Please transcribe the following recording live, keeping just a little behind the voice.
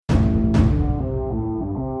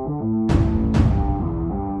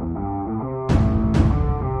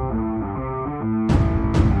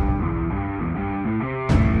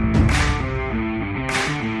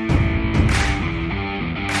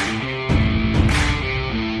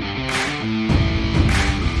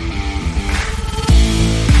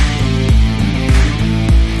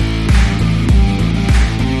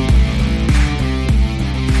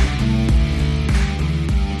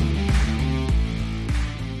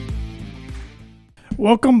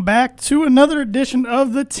Welcome back to another edition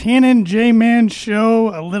of the Tan and J-Man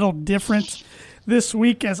Show. A little different this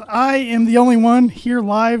week as I am the only one here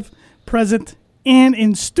live, present, and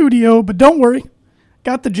in studio. But don't worry,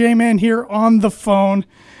 got the J-Man here on the phone.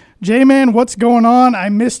 J-Man, what's going on? I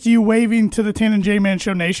missed you waving to the Tan and J-Man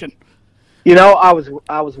Show Nation. You know, I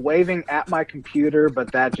was waving at my computer,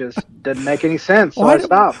 but that just didn't make any sense, so I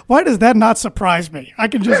stopped. Why does that not surprise me? I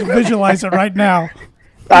can just visualize it right now.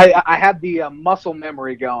 I had the muscle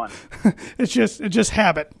memory going. It's just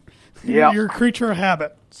habit. Yeah, you're a creature of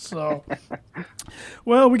habit. So,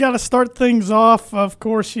 well, we got to start things off. Of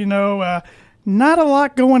course, not a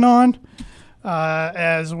lot going on.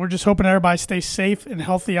 As we're just hoping everybody stays safe and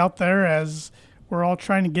healthy out there, as we're all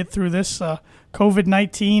trying to get through this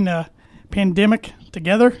COVID-19 pandemic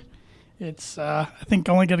together. It's I think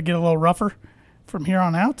only going to get a little rougher from here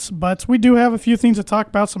on out, but we do have a few things to talk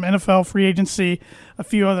about, some NFL free agency, a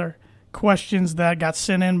few other questions that got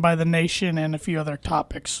sent in by the nation, and a few other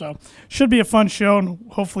topics. So should be a fun show,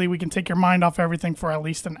 and hopefully we can take your mind off everything for at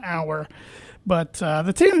least an hour. But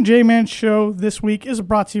the Tan and J-Man Show this week is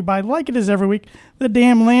brought to you by, like it is every week, The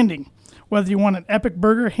Damn Landing. Whether you want an epic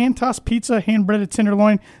burger, hand-tossed pizza, hand-breaded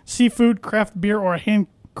tenderloin, seafood, craft beer, or a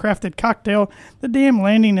handcrafted cocktail, The Damn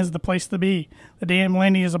Landing is the place to be. The Damn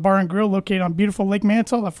Landing is a bar and grill located on beautiful Lake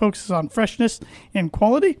Manitou that focuses on freshness and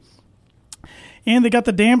quality. And they got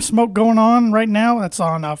the Damn Smoke going on right now. That's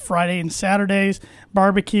on Friday and Saturdays.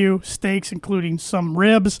 Barbecue, steaks, including some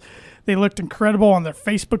ribs. They looked incredible on their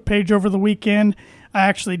Facebook page over the weekend. I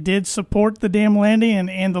actually did support the Damn Landing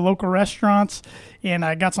and the local restaurants. And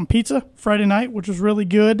I got some pizza Friday night, which was really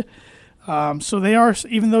good. So they are,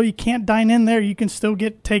 even though you can't dine in there, you can still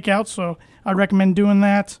get takeout. So I recommend doing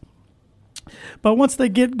that. But once they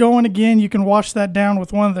get going again, you can wash that down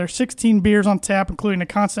with one of their 16 beers on tap, including a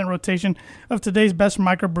constant rotation of today's best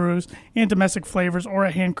microbrews and domestic flavors, or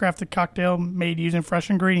a handcrafted cocktail made using fresh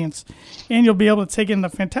ingredients. And you'll be able to take in the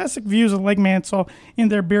fantastic views of Lake Manitou in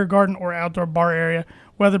their beer garden or outdoor bar area.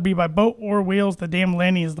 Whether it be by boat or wheels, the Damn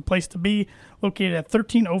Landing is the place to be, located at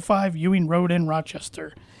 1305 Ewing Road in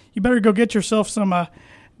Rochester. You better go get yourself some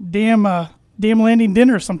Damn Landing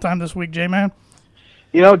dinner sometime this week, J-Man.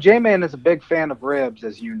 You know, J-Man is a big fan of ribs,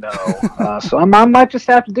 as you know, so I might just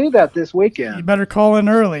have to do that this weekend. You better call in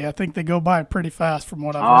early. I think they go by pretty fast from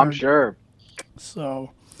what I've heard. I'm sure.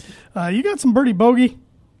 So, you got some Birdie Bogey?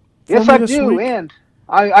 Yes, I do, and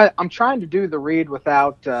I'm trying to do the read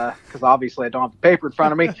without, because obviously I don't have the paper in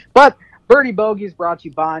front of me, but Birdie Bogey is brought to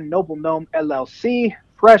you by Noble Gnome LLC,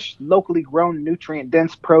 fresh, locally grown,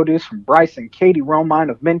 nutrient-dense produce from Bryce and Katie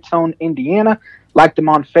Romine of Mentone, Indiana. Like them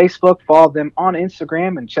on Facebook, follow them on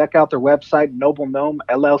Instagram, and check out their website,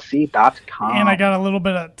 noblegnomellc.com. And I got a little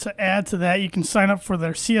bit to add to that. You can sign up for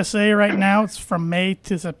their CSA right now. It's from May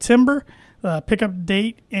to September. The pickup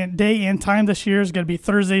date and day and time this year is going to be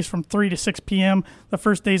Thursdays from 3 to 6 p.m. The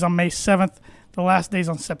first day's on May 7th. The last day's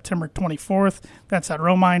on September 24th. That's at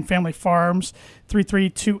Romine Family Farms,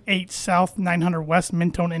 3328 South, 900 West,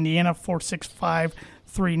 Mentone, Indiana,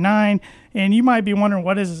 46539. And you might be wondering,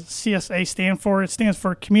 what does CSA stand for? It stands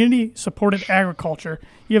for Community Supported Agriculture.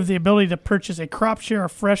 You have the ability to purchase a crop share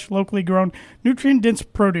of fresh, locally grown, nutrient-dense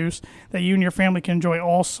produce that you and your family can enjoy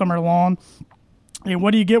all summer long. And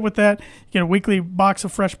what do you get with that? You get a weekly box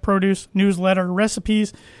of fresh produce, newsletter,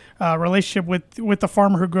 recipes, relationship with the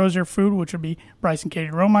farmer who grows your food, which would be Bryce and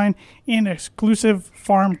Katie Romine, and exclusive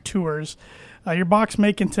farm tours. Your box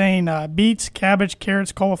may contain beets, cabbage,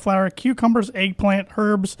 carrots, cauliflower, cucumbers, eggplant,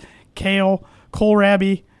 herbs, kale,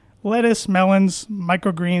 kohlrabi, lettuce, melons,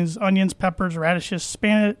 microgreens, onions, peppers, radishes,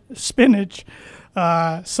 spinach,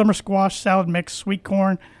 summer squash, salad mix, sweet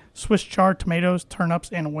corn, Swiss chard, tomatoes,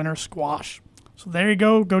 turnips, and winter squash. So there you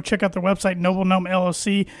go. Go check out their website, Noble Gnome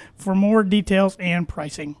LLC, for more details and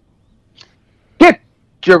pricing. Get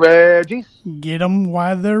your veggies. Get them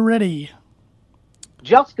while they're ready.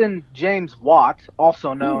 Justin James Watt,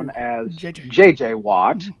 also known as JJ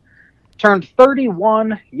Watt, turned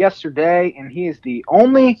 31 yesterday, and he is the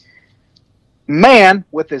only man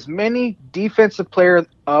with as many Defensive Player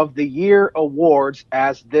of the Year awards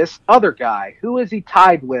as this other guy. Who is he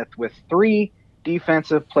tied with 3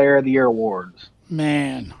 Defensive Player of the Year awards?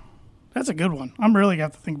 Man, that's a good one. I'm really going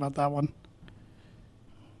to have to think about that one.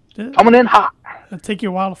 Coming in hot. Did it take you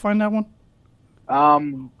a while to find that one?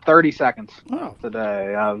 30 seconds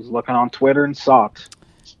today. I was looking on Twitter and saw it.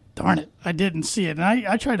 Darn it, I didn't see it. And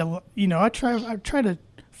I try to, I try to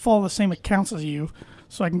follow the same accounts as you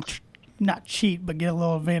so I can not cheat but get a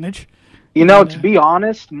little advantage. To be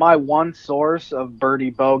honest, my one source of Birdie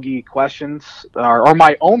Bogey questions, or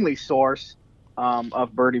my only source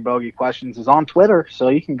of Birdie Bogey questions, is on Twitter. So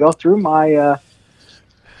you can go through my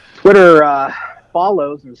Twitter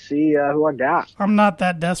follows and see who I got. I'm not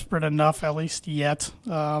that desperate enough, at least yet.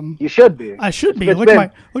 You should be. I should be. Look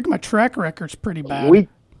at my track record's pretty bad.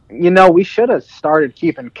 We should have started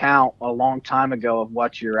keeping count a long time ago of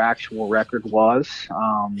what your actual record was.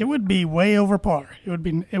 It would be way over par.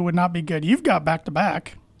 It would not be good. You've got back to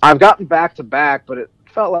back. I've gotten back to back, but it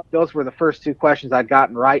felt like those were the first two questions I'd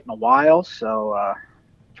gotten right in a while. So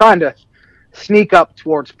trying to sneak up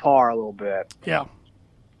towards par a little bit. Yeah.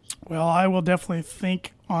 Well, I will definitely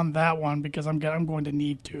think on that one because I'm going to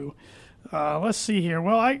need to. Let's see here.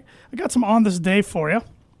 Well, I got some on this day for you.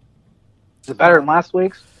 Is it better than last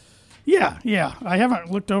week's? Yeah. I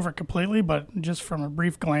haven't looked over it completely, but just from a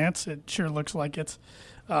brief glance, it sure looks like it's.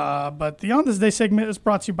 But the On This Day segment is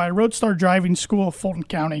brought to you by RoadStar Driving School of Fulton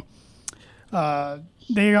County.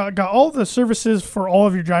 They got all the services for all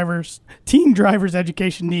of your teen drivers'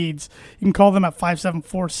 education needs. You can call them at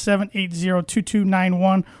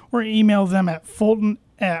 574-780-2291 or email them at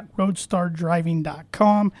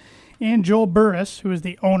fulton@roadstardriving.com. And Joel Burris, who is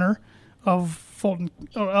the owner of Fulton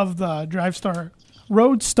of the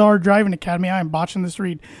RoadStar Driving Academy. I am botching this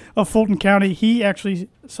read of Fulton County. He actually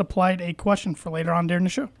supplied a question for later on during the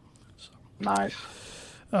show. So. Nice.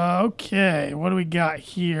 Okay, what do we got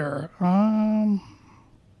here?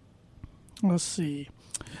 Let's see.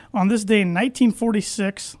 On this day in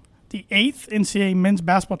 1946, the 8th NCAA Men's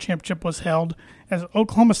Basketball Championship was held as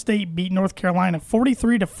Oklahoma State beat North Carolina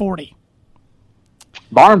 43-40.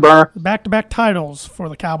 Barn burner. Back-to-back titles for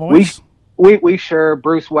the Cowboys. We sure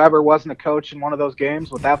Bruce Weber wasn't a coach in one of those games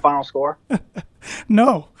with that final score?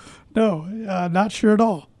 No, not sure at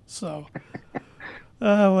all. So,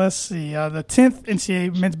 let's see. The 10th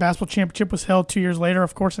NCAA Men's Basketball Championship was held 2 years later,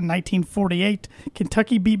 of course, in 1948.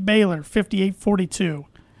 Kentucky beat Baylor 58-42.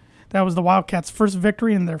 That was the Wildcats' first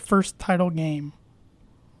victory in their first title game.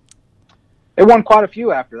 They won quite a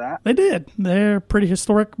few after that. They did. They're a pretty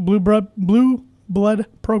historic blue blood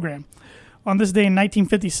program. On this day in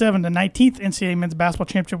 1957, the 19th NCAA Men's Basketball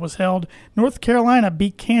Championship was held. North Carolina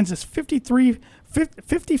beat Kansas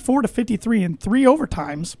 54-53 in 3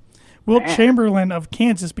 overtimes. Wilt Chamberlain of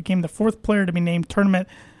Kansas became the 4th player to be named tournament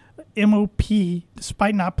MOP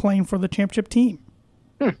despite not playing for the championship team.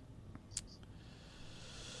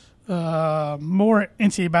 More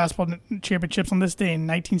NCAA basketball championships on this day in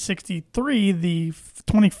 1963. The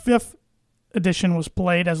 25th edition was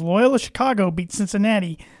played as Loyola Chicago beat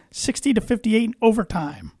Cincinnati 60-58 in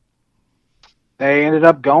overtime. They ended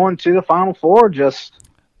up going to the Final Four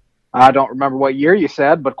I don't remember what year you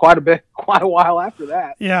said, but quite a while after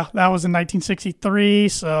that. Yeah, that was in 1963,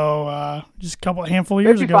 so just a handful of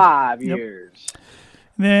years 55 years. Yep.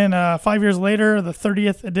 Then 5 years later, the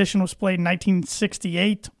 30th edition was played in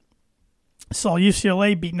 1968. Saw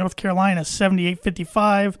UCLA beat North Carolina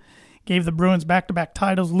 78-55. Gave the Bruins back-to-back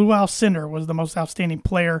titles. Lou Alcindor was the most outstanding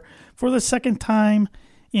player for the second time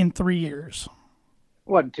in 3 years.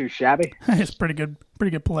 Wasn't too shabby. He's a pretty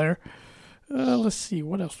good player. Let's see,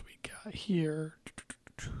 what else we got here?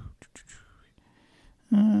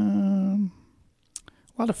 A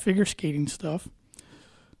lot of figure skating stuff.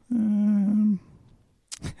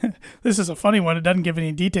 This is a funny one. It doesn't give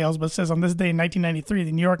any details, but it says on this day in 1993,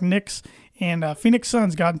 the New York Knicks and Phoenix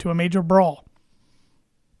Suns got into a major brawl.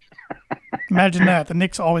 Imagine that. The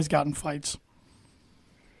Knicks always got in fights.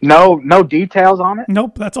 No details on it?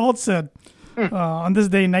 Nope, that's all it said. On this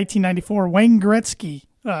day in 1994, Wayne Gretzky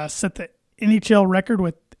set the NHL record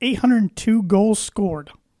with 802 goals scored.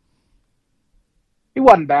 He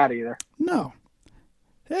wasn't bad either. No.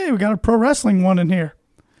 Hey, we got a pro wrestling one in here.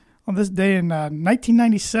 On this day in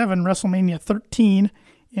 1997, WrestleMania 13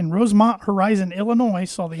 in Rosemont Horizon, Illinois,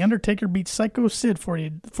 saw The Undertaker beat Psycho Sid for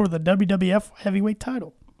the WWF heavyweight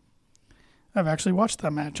title. I've actually watched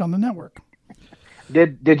that match on the network.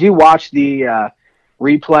 Did you watch the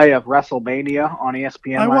replay of WrestleMania on ESPN last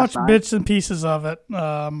night? I watched bits and pieces of it.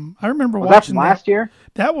 I remember watching that from last year?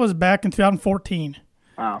 That was back in 2014.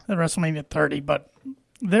 Oh. At WrestleMania 30, but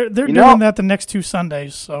they're doing that the next 2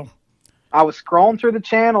 Sundays, so. I was scrolling through the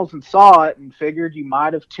channels and saw it and figured you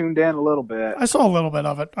might have tuned in a little bit. I saw a little bit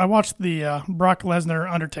of it. I watched the Brock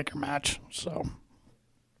Lesnar-Undertaker match, so.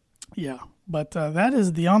 Yeah, but that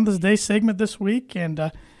is the On This Day segment this week,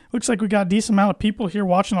 and looks like we got a decent amount of people here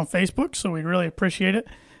watching on Facebook, so we really appreciate it.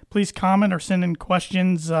 Please comment or send in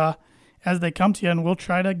questions as they come to you, and we'll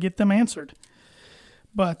try to get them answered.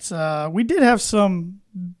 But we did have some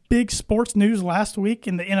big sports news last week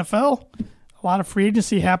in the NFL. A lot of free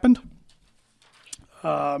agency happened.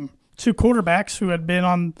 2 quarterbacks who had been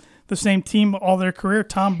on the same team all their career,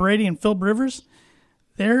 Tom Brady and Phil Rivers,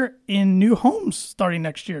 they're in new homes starting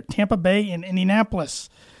next year, Tampa Bay and Indianapolis.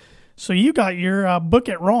 So you got your book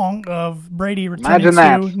it wrong of Brady returning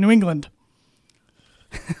to New England.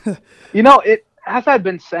 As I've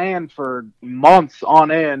been saying for months on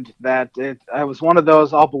end, that I was one of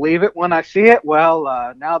those, I'll believe it when I see it. Well,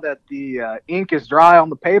 now that the ink is dry on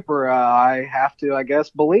the paper, I have to, I guess,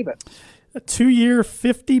 believe it. A 2-year,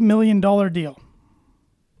 $50 million deal.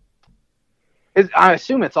 I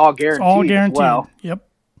assume it's all guaranteed. It's all guaranteed. As well.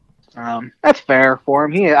 Yep. That's fair for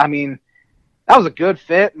him. That was a good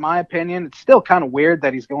fit, in my opinion. It's still kind of weird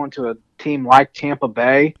that he's going to a team like Tampa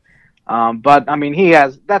Bay. But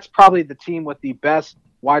that's probably the team with the best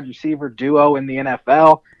wide receiver duo in the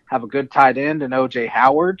NFL. Have a good tight end in O.J.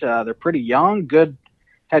 Howard. They're pretty young, good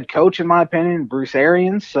head coach, in my opinion, Bruce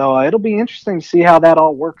Arians. So it'll be interesting to see how that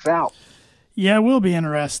all works out. Yeah, it will be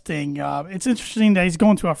interesting. It's interesting that he's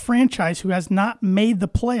going to a franchise who has not made the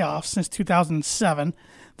playoffs since 2007.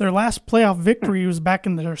 Their last playoff victory was back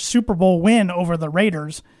in their Super Bowl win over the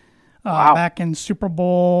Raiders. Wow. Back in Super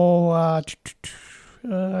Bowl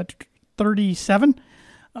 37.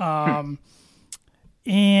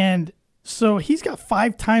 And so he's got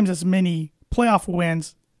 5 times as many playoff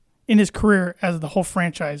wins in his career as the whole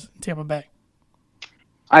franchise in Tampa Bay.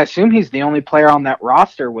 I assume he's the only player on that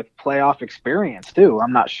roster with playoff experience, too.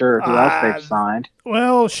 I'm not sure who else they've signed.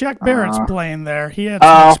 Well, Shaq Barrett's playing there. He had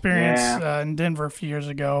some experience in Denver a few years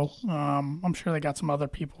ago. I'm sure they got some other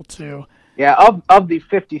people, too. Yeah, of the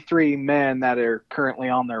 53 men that are currently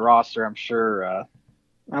on their roster, I'm sure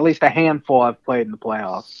at least a handful have played in the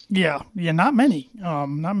playoffs. Yeah, not many.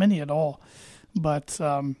 Not many at all. But,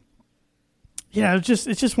 it's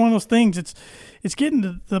just one of those things. It's getting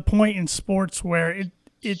to the point in sports where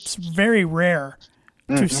it's very rare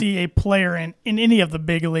to see a player in any of the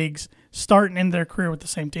big leagues start and end their career with the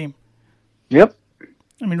same team. Yep.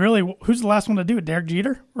 I mean, really, who's the last one to do it? Derek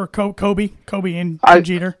Jeter or Kobe? Kobe and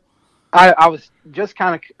Jeter? I was just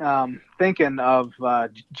kind of thinking of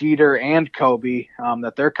Jeter and Kobe,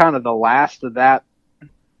 that they're kind of the last of that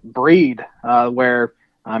breed where,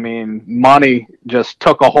 money just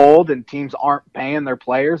took a hold and teams aren't paying their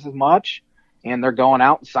players as much. And they're going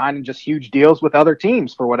out and signing just huge deals with other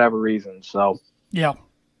teams for whatever reason. So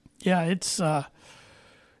it's. I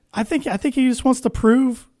think he just wants to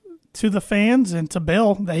prove to the fans and to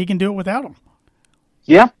Bill that he can do it without him.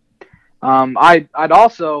 Yeah, I'd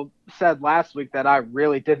also said last week that I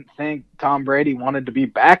really didn't think Tom Brady wanted to be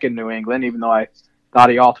back in New England, even though I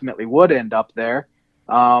thought he ultimately would end up there.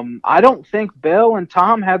 I don't think Bill and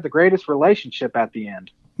Tom had the greatest relationship at the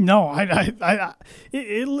end. No,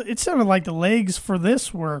 it sounded like the legs for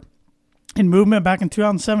this were in movement back in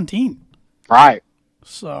 2017. Right.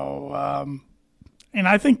 So, and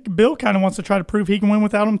I think Bill kind of wants to try to prove he can win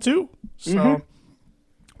without him too. So,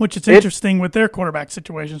 which is interesting with their quarterback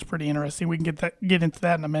situation. It's pretty interesting. We can get into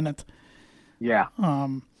that in a minute. Yeah.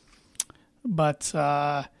 But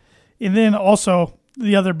and then also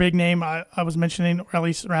the other big name I was mentioning, or at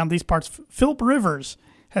least around these parts, Phillip Rivers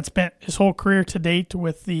had spent his whole career to date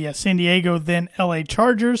with the San Diego, then L.A.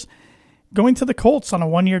 Chargers, going to the Colts on a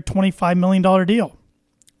 1-year, $25 million deal.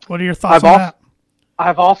 What are your thoughts on that?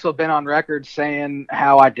 I've also been on record saying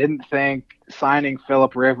how I didn't think signing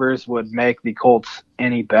Phillip Rivers would make the Colts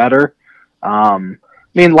any better.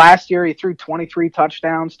 Last year he threw 23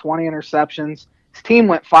 touchdowns, 20 interceptions. His team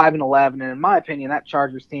went 5-11, and in my opinion, that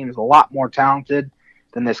Chargers team is a lot more talented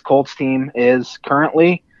than this Colts team is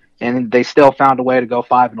currently. And they still found a way to go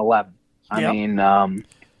 5-11.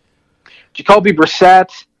 Jacoby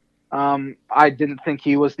Brissett, I didn't think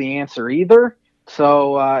he was the answer either.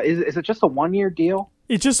 So is it just a 1-year deal?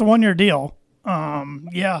 It's just a 1-year deal.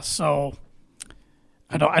 So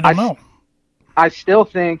I don't know. I still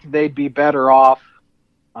think they'd be better off,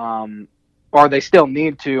 or they still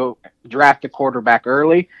need to draft a quarterback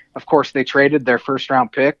early. Of course, they traded their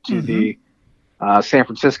first-round pick to the San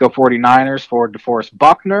Francisco 49ers for DeForest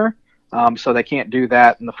Buckner, so they can't do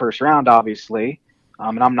that in the first round, obviously.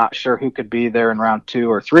 And I'm not sure who could be there in round 2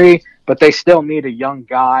 or 3, but they still need a young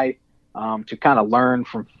guy to kind of learn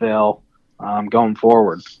from Phil going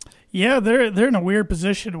forward. Yeah, they're in a weird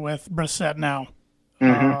position with Brissett now.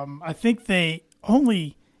 I think if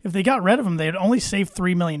they got rid of him, they'd only save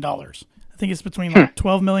 $3 million. I think it's between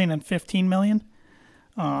 $12 million and $15 million.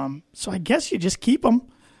 So I guess you just keep him.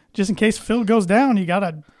 Just in case Phil goes down, you got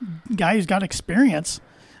a guy who's got experience.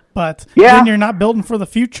 But then you're not building for the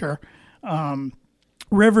future.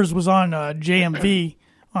 Rivers was on JMV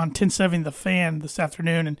on 1070 The Fan this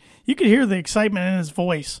afternoon, and you could hear the excitement in his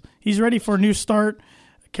voice. He's ready for a new start,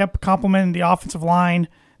 kept complimenting the offensive line,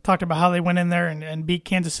 talked about how they went in there and beat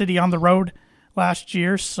Kansas City on the road last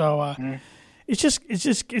year. So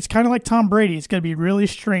it's kind of like Tom Brady. It's going to be really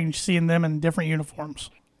strange seeing them in different uniforms.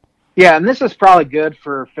 Yeah, and this is probably good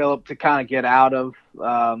for Philip to kind of get out of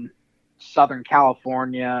Southern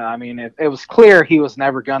California. I mean, it was clear he was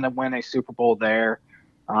never going to win a Super Bowl there.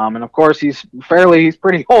 And of course, he's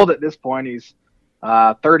pretty old at this point. He's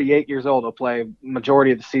 38 years old. He'll play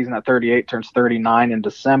majority of the season at 38, turns 39 in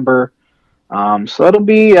December. So it'll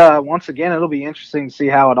be, once again, it'll be interesting to see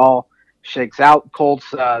how it all shakes out.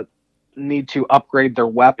 Colts need to upgrade their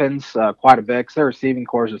weapons quite a bit because their receiving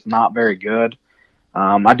corps is not very good.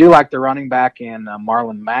 I do like the running back in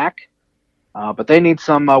Marlon Mack, but they need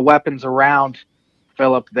some weapons around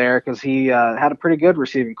Phillip there because he had a pretty good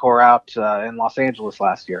receiving corps out in Los Angeles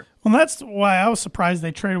last year. Well, that's why I was surprised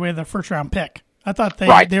they traded away their first-round pick. I thought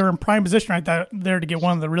they were in prime position right there to get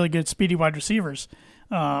one of the really good speedy wide receivers.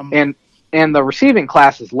 And the receiving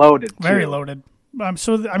class is loaded, very too. loaded.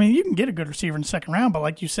 So, I mean, you can get a good receiver in the second round, but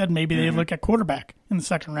like you said, maybe they look at quarterback in the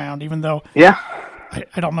second round, even though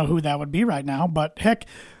I don't know who that would be right now. But, heck,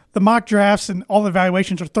 the mock drafts and all the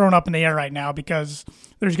evaluations are thrown up in the air right now because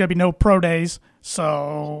there's going to be no pro days,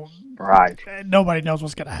 so nobody knows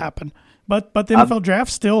what's going to happen. But the NFL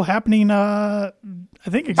draft's still happening, I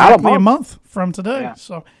think, exactly a month from today. Yeah.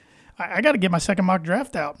 So I got to get my second mock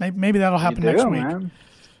draft out. Maybe that'll happen next week. Man.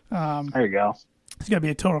 There you go. It's gonna be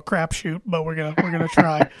a total crapshoot, but we're gonna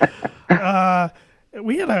try.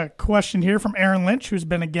 We had a question here from Aaron Lynch, who's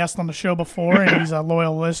been a guest on the show before, and he's a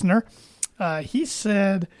loyal listener. He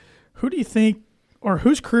said, "Who do you think, or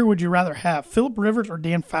whose career would you rather have, Philip Rivers or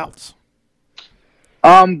Dan Fouts?"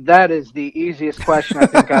 That is the easiest question I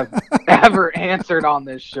think I've ever answered on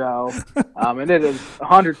this show, and it is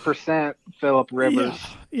 100% Philip Rivers.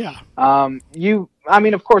 Yeah. I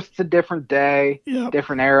mean, of course, it's a different day,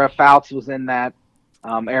 different era. Fouts was in that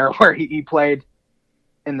era where he played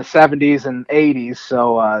in the 70s and 80s,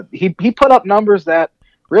 so he put up numbers that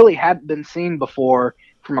really hadn't been seen before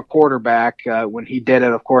from a quarterback when he did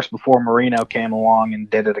it, of course, before Marino came along and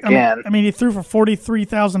did it again. I mean, he threw for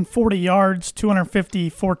 43,040 yards,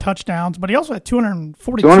 254 touchdowns, but he also had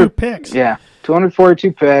 242 picks. Yeah,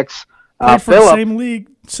 242 picks. Played for the same league,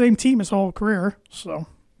 same team his whole career. So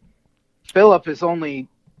Philip is only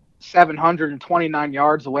 729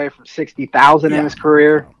 yards away from 60,000 in his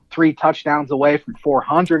career, 3 touchdowns away from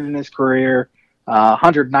 400 in his career,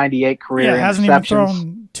 198 career interceptions. Hasn't even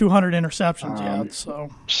thrown 200 interceptions yet.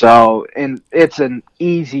 So, and it's an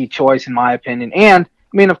easy choice in my opinion. And,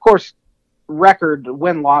 I mean, of course,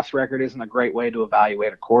 win-loss record isn't a great way to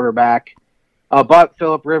evaluate a quarterback. But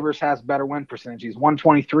Philip Rivers has better win percentage. He's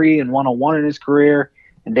 123 and 101 in his career,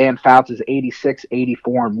 and Dan Fouts is 86,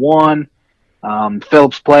 84, and 1.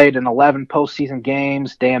 Phillips played in 11 postseason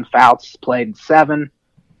games. Dan Fouts played in 7.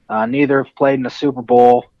 Neither have played in a Super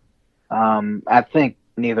Bowl. I think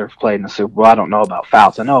neither have played in the Super Bowl. I don't know about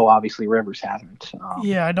Fouts. I know obviously Rivers hasn't.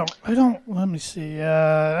 I don't. Let me see.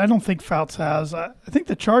 I don't think Fouts has. I think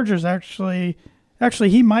the Chargers actually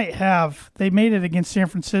he might have. They made it against San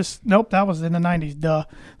Francisco. Nope, that was in the 90s. Duh.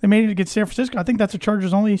 They made it against San Francisco. I think that's the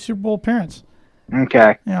Chargers' only Super Bowl appearance.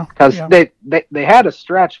 Okay. Yeah. Because they had a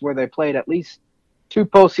stretch where they played at least 2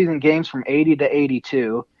 postseason games from 80 to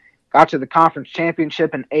 82. Got to the conference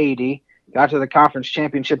championship in 80. Got to the conference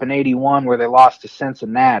championship in 81 where they lost to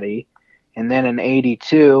Cincinnati. And then in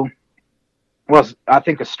 82 was, I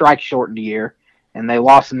think, a strike-shortened year. And they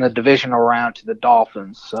lost in the divisional round to the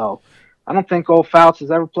Dolphins. So I don't think old Fouts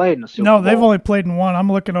has ever played in a Super Bowl. No, they've only played in 1.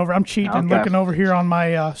 I'm cheating and looking over here on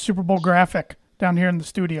my Super Bowl graphic down here in the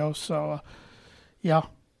studio. So,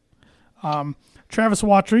 Travis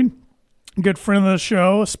Wottring, good friend of the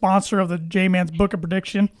show, a sponsor of the J-Man's Book of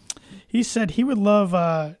Prediction. He said he would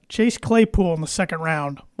love Chase Claypool in the second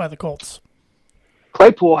round by the Colts.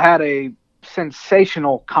 Claypool had a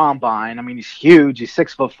sensational combine. I mean, he's huge. He's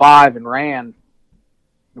 6'5" and ran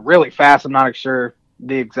really fast. I'm not sure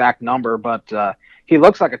the exact number, but he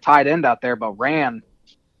looks like a tight end out there, but ran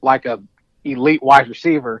like a elite wide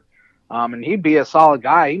receiver. And he'd be a solid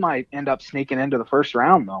guy. He might end up sneaking into the first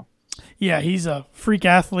round, though. Yeah, he's a freak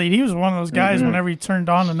athlete. He was one of those guys whenever he turned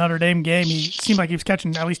on the Notre Dame game, he seemed like he was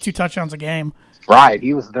catching at least 2 touchdowns a game. Right,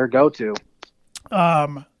 he was their go-to.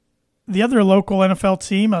 The other local NFL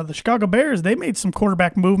team, the Chicago Bears, they made some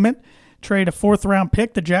quarterback movement, trade a 4th-round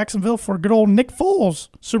pick to Jacksonville for good old Nick Foles,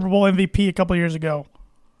 Super Bowl MVP a couple years ago.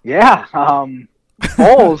 Yeah,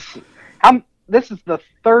 Foles, this is the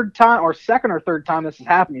second or third time this has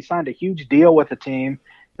happened. He signed a huge deal with the team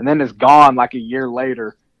and then is gone like a year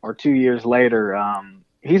later. Or 2 years later.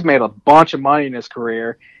 He's made a bunch of money in his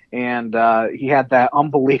career, and he had that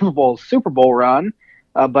unbelievable Super Bowl run,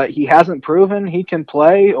 but he hasn't proven he can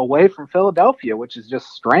play away from Philadelphia, which is just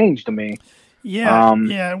strange to me. Yeah,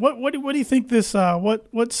 yeah. What do you think this?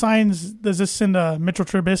 What signs does this send Mitchell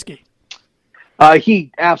Trubisky?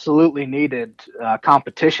 He absolutely needed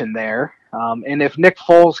competition there. And if Nick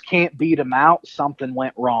Foles can't beat him out, something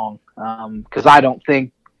went wrong. Because I don't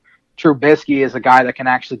think Trubisky is a guy that can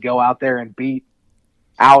actually go out there and beat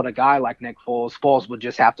out a guy like Nick Foles. Foles would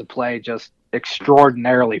just have to play just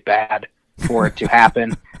extraordinarily bad for it to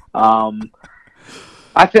happen.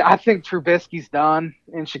 I think Trubisky's done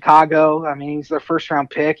in Chicago. I mean, he's their first-round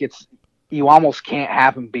pick. You almost can't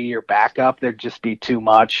have him be your backup. There'd just be too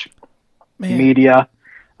much media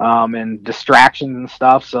and distractions and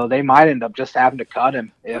stuff. So they might end up just having to cut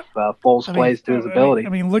him if Foles plays to his ability. I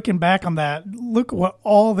mean, looking back on that, look what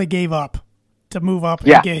all they gave up to move up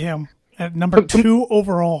and get him at number 2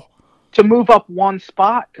 overall. To move up one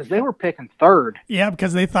spot because they were picking 3rd. Yeah,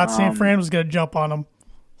 because they thought San Fran was going to jump on them.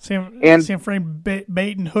 San Fran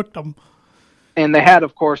bait and hooked them. And they had,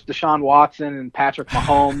 of course, Deshaun Watson and Patrick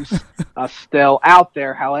Mahomes still out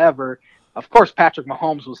there. However, of course, Patrick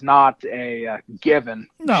Mahomes was not a given,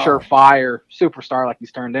 surefire superstar like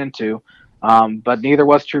he's turned into. But neither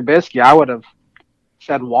was Trubisky. I would have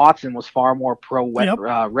said Watson was far more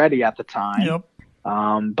ready at the time. Yep.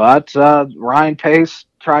 But Ryan Pace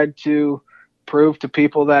tried to prove to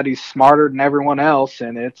people that he's smarter than everyone else,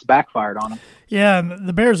 and it's backfired on him. Yeah, and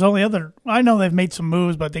the Bears' only other – I know they've made some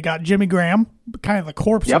moves, but they got Jimmy Graham, kind of the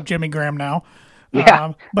corpse of Jimmy Graham now. Yeah,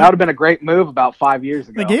 that would have been a great move about 5 years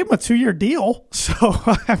ago. They gave him a 2-year deal, so,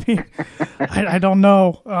 I mean, I don't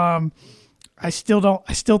know. I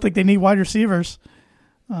still think they need wide receivers.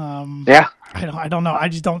 Yeah. I don't know. I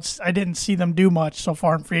didn't see them do much so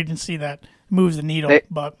far in free agency that moves the needle.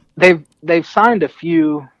 But they've signed a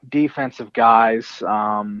few defensive guys,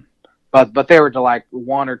 but they were to like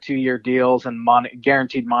 1 or 2 year deals, and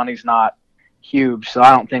guaranteed money's not huge. So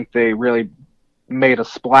I don't think they really made a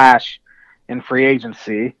splash in free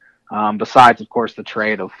agency. Besides, of course, the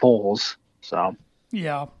trade of Foles. So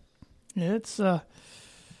yeah, it's I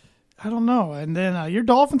don't know. And then your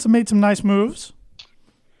Dolphins have made some nice moves.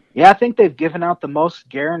 Yeah, I think they've given out the most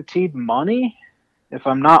guaranteed money, if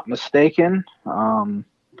I'm not mistaken.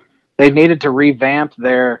 They needed to revamp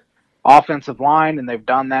their offensive line, and they've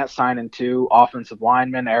done that, signing 2 offensive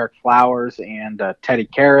linemen, Eric Flowers and Teddy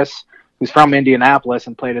Karras, who's from Indianapolis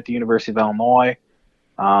and played at the University of Illinois.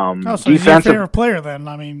 So he's your favorite player then?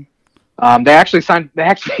 I mean, they actually signed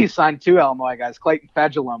 2 Illinois guys. Clayton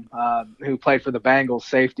Fedulum, who played for the Bengals,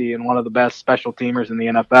 safety and one of the best special teamers in the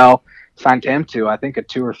NFL, signed him to, I think, a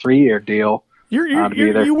 2 or 3 year deal.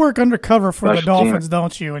 You work undercover for the Dolphins,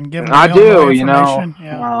 don't you? And give them I do, information.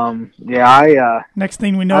 Yeah. Next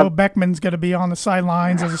thing we know, Beckman's going to be on the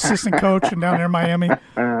sidelines as assistant coach and down there in Miami.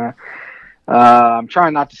 I'm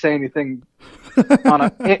trying not to say anything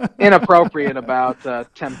inappropriate about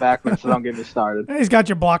Tim Beckman, so don't get me started. He's got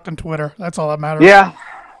you blocked on Twitter. That's all that matters. Yeah.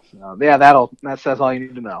 That says all you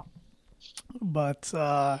need to know. But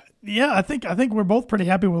I think we're both pretty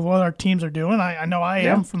happy with what our teams are doing. I know I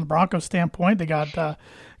am from the Broncos standpoint. They got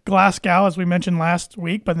Glasgow, as we mentioned last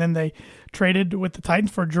week, but then they traded with the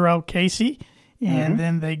Titans for Jarrell Casey, and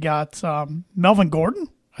then they got Melvin Gordon.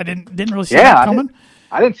 I didn't really see that coming.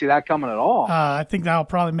 I didn't see that coming at all. I think that'll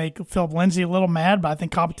probably make Philip Lindsay a little mad, but I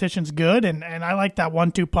think competition's good, and I like that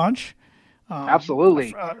 1-2 punch. Absolutely.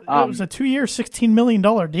 It was a 2-year, $16 million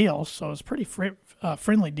deal, so it's a pretty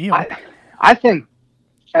friendly deal. I think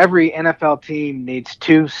every NFL team needs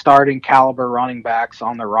 2 starting caliber running backs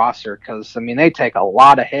on their roster because, I mean, they take a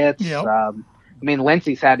lot of hits. Yep. I mean,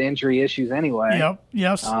 Lindsey's had injury issues anyway. Yep.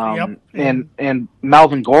 Yes. And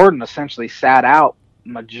Melvin Gordon essentially sat out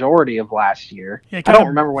majority of last year. Yeah, I don't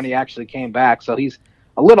remember when he actually came back, so he's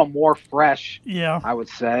a little more fresh. Yeah, I would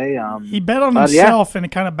say. He bet on himself, and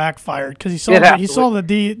it kind of backfired because he saw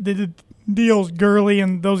the deals Gurley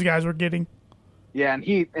and those guys were getting. Yeah, and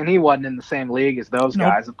he wasn't in the same league as those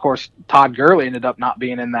guys. Of course, Todd Gurley ended up not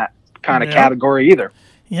being in that kind of category either.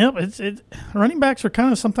 Yep, running backs are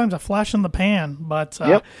kind of sometimes a flash in the pan. But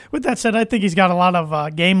with that said, I think he's got a lot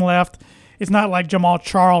of game left. It's not like Jamal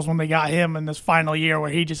Charles when they got him in this final year where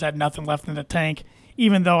he just had nothing left in the tank,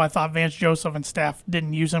 even though I thought Vance Joseph and staff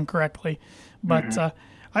didn't use him correctly. But,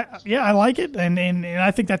 I like it, and I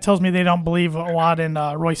think that tells me they don't believe a lot in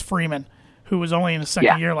Royce Freeman, who was only in his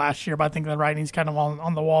second year last year, but I think the writing's kind of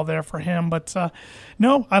on the wall there for him. But,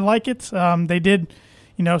 no, I like it. They did,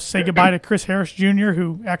 say goodbye to Chris Harris Jr.,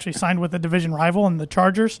 who actually signed with a division rival in the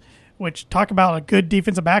Chargers, which talk about a good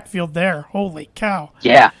defensive backfield there. Holy cow.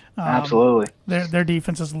 Yeah, absolutely. Their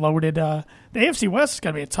defense is loaded. The AFC West is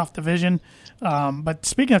going to be a tough division. But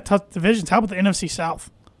speaking of tough divisions, how about the NFC South?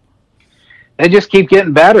 They just keep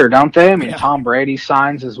getting better, don't they? I mean, Tom Brady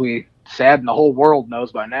signs as we said and the whole world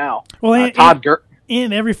knows by now. Well, Todd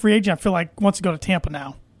and every free agent, I feel like, wants to go to Tampa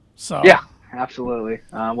now. So yeah, absolutely.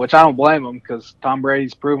 Which I don't blame him because Tom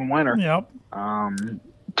Brady's a proven winner. Yep.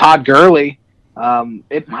 Todd Gurley,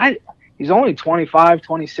 he's only 25,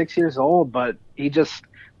 26 years old, but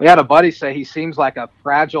we had a buddy say he seems like a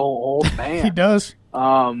fragile old man. He does.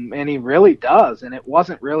 And he really does. And it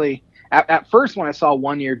wasn't really, at first when I saw a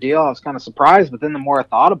 1-year deal, I was kind of surprised, but then the more I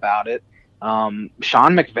thought about it, Sean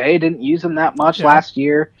McVay didn't use him that much last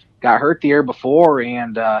year, got hurt the year before,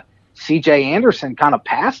 and C.J. Anderson kind of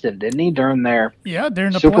passed him, didn't he, during their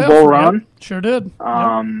during the Super Bowl run? Yep. Sure did.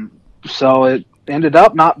 So it ended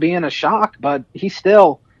up not being a shock, but he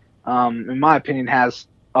still, in my opinion, has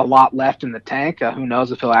a lot left in the tank. Who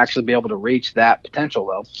knows if he'll actually be able to reach that potential,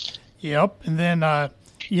 though. Yep. And then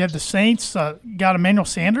you had the Saints, got Emmanuel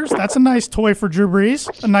Sanders. That's a nice toy for Drew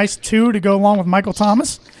Brees, a nice 2 to go along with Michael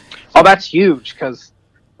Thomas. Oh, that's huge because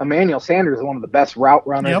Emmanuel Sanders is one of the best route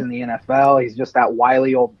runners in the NFL. He's just that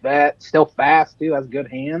wily old vet, still fast, too, has good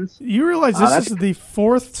hands. You realize this is the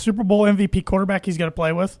 4th Super Bowl MVP quarterback he's got to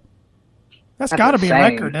play with? That's got to be a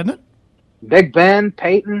record, isn't it? Big Ben,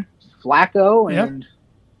 Peyton, Flacco, and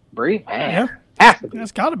Brady. Man,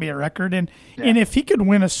 that's got to be a record. And if he could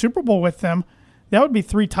win a Super Bowl with them, that would be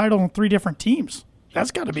 3 titles on 3 different teams.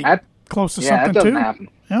 That's got to be close to something, that doesn't too. Happen.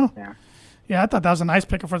 Yeah, I thought that was a nice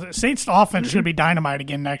pick for the Saints. Offense should be dynamite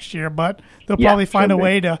again next year, but they'll probably find a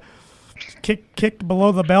way to kick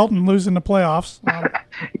below the belt and lose in the playoffs.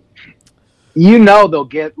 They'll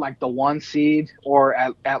get like the 1 seed or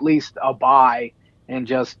at least a bye and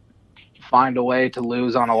just find a way to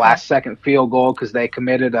lose on a last-second field goal because they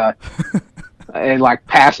committed a like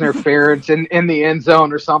pass interference in the end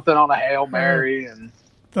zone or something on a Hail Mary and.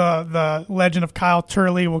 The legend of Kyle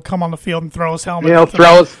Turley will come on the field and throw his helmet.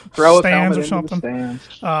 Throw his stands helmet or something. The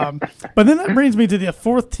stands. But then that brings me to the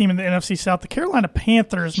 4th team in the NFC South. The Carolina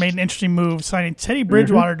Panthers made an interesting move, signing Teddy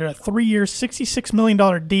Bridgewater to a 3-year, $66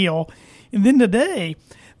 million deal. And then today,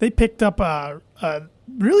 they picked up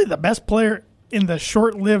really the best player in the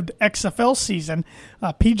short-lived XFL season,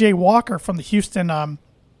 P.J. Walker from the Houston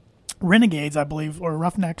Renegades, I believe, or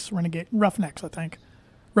Roughnecks, I think.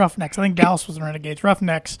 Roughnecks. I think Dallas was the Renegades.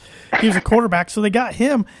 Roughnecks. He was a quarterback, so they got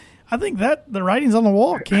him. I think that the writing's on the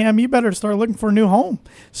wall. Cam, you better start looking for a new home.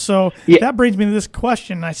 So that brings me to this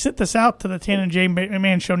question. I sent this out to the Tan and J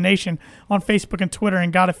Man Show Nation on Facebook and Twitter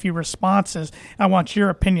and got a few responses. I want your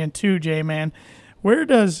opinion too, J Man. Where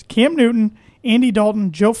does Cam Newton, Andy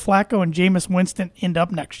Dalton, Joe Flacco, and Jameis Winston end up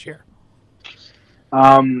next year?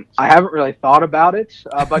 I haven't really thought about it,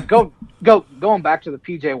 but going back to the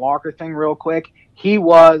P.J. Walker thing real quick. He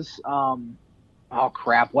was, what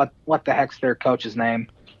the heck's their coach's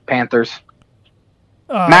name? Panthers.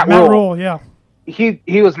 Matt Rule, yeah.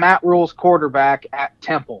 He was Matt Rule's quarterback at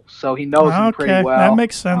Temple, so he knows him pretty well. That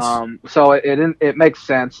makes sense. So it makes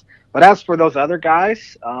sense. But as for those other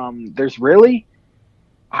guys, there's really,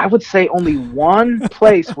 I would say, only one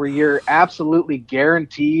place where you're absolutely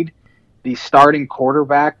guaranteed the starting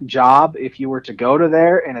quarterback job if you were to go to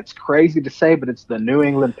there, and it's crazy to say, but it's the New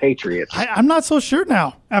England Patriots. I'm not so sure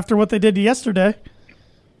now after what they did yesterday.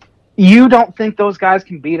 You don't think those guys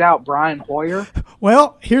can beat out Brian Hoyer?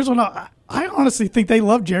 Well, here's what I honestly think they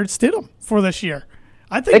love Jared Stidham for this year.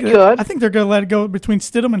 I think they're going to let it go between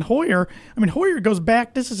Stidham and Hoyer. I mean, Hoyer goes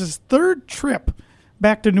back. This is his 3rd trip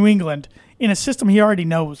back to New England in a system he already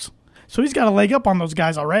knows. So he's got a leg up on those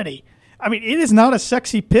guys already. I mean, it is not a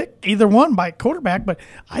sexy pick, either one, by quarterback, but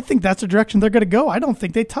I think that's the direction they're going to go. I don't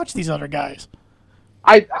think they touch these other guys.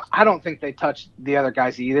 I don't think they touch the other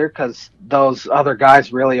guys either because those other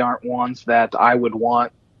guys really aren't ones that I would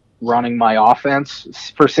want running my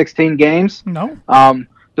offense for 16 games. No.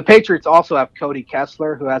 The Patriots also have Cody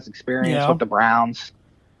Kessler, who has experience with the Browns.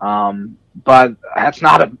 But that's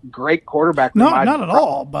not a great quarterback. No, not at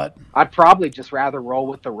all. But I'd probably just rather roll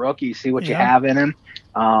with the rookie, see what you have in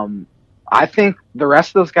him. I think the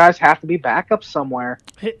rest of those guys have to be backups somewhere.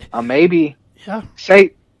 Maybe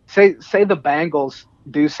say the Bengals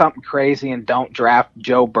do something crazy and don't draft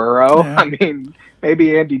Joe Burrow. I mean,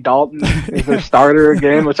 maybe Andy Dalton is their starter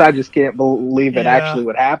again, which I just can't believe it actually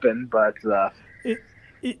would happen. But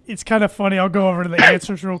it's kind of funny. I'll go over to the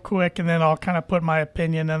answers real quick, and then I'll kind of put my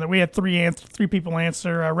opinion in. We had 3 people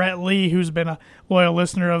answer. Rhett Lee, who's been a loyal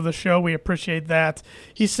listener of the show, we appreciate that.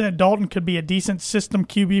 He said Dalton could be a decent system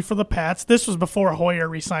QB for the Pats. This was before Hoyer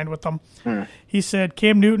re-signed with them. He said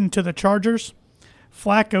Cam Newton to the Chargers.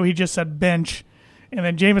 Flacco, he just said bench. And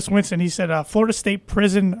then Jameis Winston, he said Florida State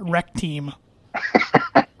prison rec team.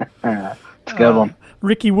 It's a good one.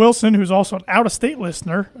 Ricky Wilson, who's also an out-of-state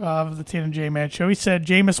listener of the Tan and J-Man show, he said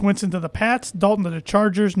Jameis Winston to the Pats, Dalton to the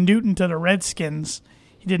Chargers, Newton to the Redskins.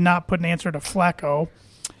 He did not put an answer to Flacco.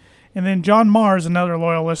 And then John Mars, another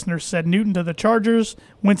loyal listener, said Newton to the Chargers,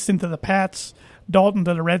 Winston to the Pats, Dalton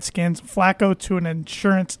to the Redskins, Flacco to an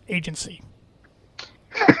insurance agency.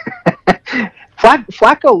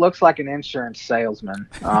 Flacco looks like an insurance salesman.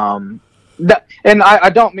 And I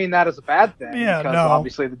don't mean that as a bad thing, because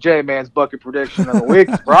obviously the J-Man's Bucket Prediction of the Week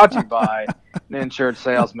is brought to you by an insurance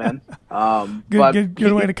salesman.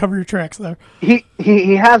 Good way to cover your tracks there.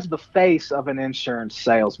 He has the face of an insurance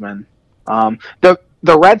salesman.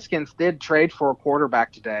 The Redskins did trade for a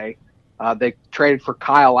quarterback today. They traded for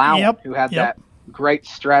Kyle Allen, who had that great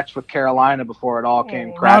stretch with Carolina before it all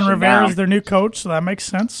came crashing down. Ron Rivera is their new coach, so that makes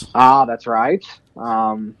sense. That's right.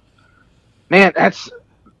 Man, it's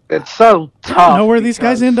so tough. I don't know where these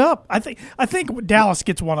guys end up. I think Dallas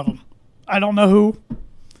gets one of them. I don't know who.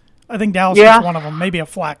 I think Dallas gets one of them. Maybe a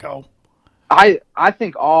Flacco. I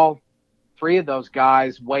think all three of those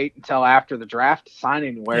guys wait until after the draft to sign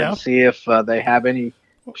anywhere to see if they have any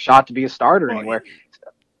shot to be a starter anywhere.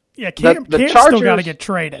 Yeah, Cam's still got to get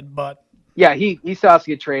traded, but yeah, he still has to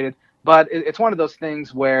get traded. But it's one of those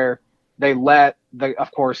things where they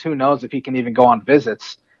of course, who knows if he can even go on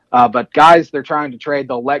visits. But guys they're trying to trade,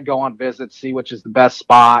 they'll let go on visits, see which is the best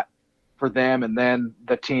spot for them, and then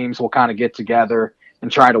the teams will kind of get together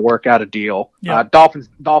and try to work out a deal. Yeah.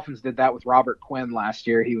 Dolphins did that with Robert Quinn last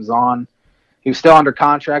year. He was still under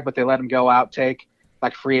contract, but they let him go out, take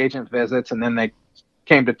like free agent visits, and then they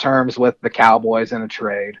came to terms with the Cowboys in a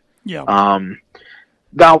trade. Yeah.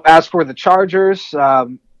 Now, as for the Chargers,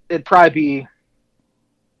 it'd probably be,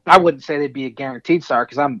 I wouldn't say they'd be a guaranteed start,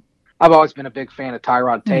 because I've always been a big fan of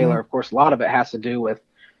Tyrod Taylor. Of course, a lot of it has to do with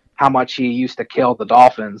how much he used to kill the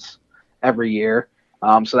Dolphins every year.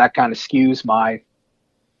 So that kind of skews my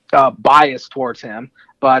bias towards him.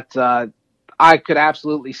 But I could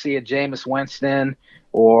absolutely see a Jameis Winston,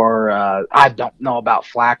 or I don't know about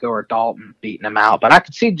Flacco or Dalton beating him out. But I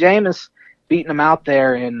could see Jameis beating him out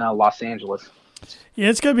there in Los Angeles. Yeah,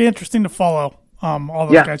 it's going to be interesting to follow all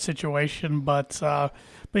those guys' situation. But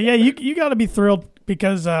yeah, you got to be thrilled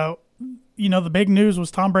because the big news was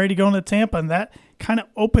Tom Brady going to Tampa, and that kind of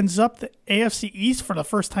opens up the AFC East for the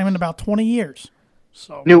first time in about 20 years.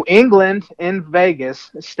 So New England in Vegas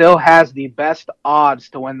still has the best odds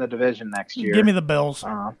to win the division next year. Give me the Bills.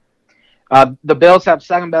 The Bills have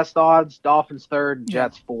second best odds, Dolphins third,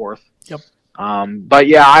 Jets fourth. Yep. But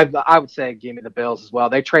yeah, I would say give me the Bills as well.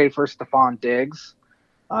 They traded for Stephon Diggs.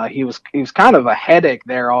 He was kind of a headache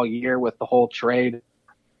there all year with the whole trade.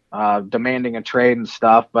 Demanding a trade and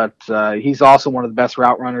stuff, but he's also one of the best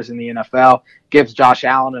route runners in the NFL. Gives Josh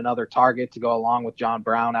Allen another target to go along with John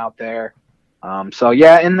Brown out there.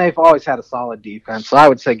 And they've always had a solid defense. So I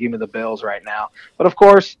would say give me the Bills right now. But of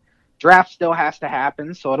course, draft still has to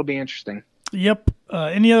happen, so it'll be interesting. Yep.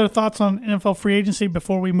 Any other thoughts on NFL free agency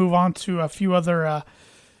before we move on to a few other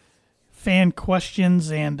fan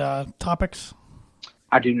questions and topics?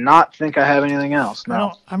 I do not think I have anything else.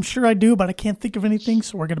 No. I'm sure I do, but I can't think of anything,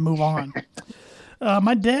 so we're going to move on.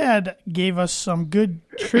 My dad gave us some good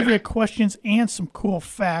trivia questions and some cool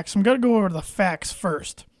facts. I'm going to go over the facts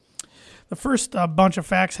first. The first bunch of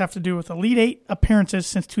facts have to do with Elite Eight appearances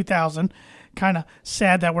since 2000. Kind of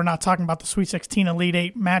sad that we're not talking about the Sweet 16 Elite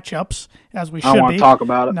Eight matchups as we should be. I want to talk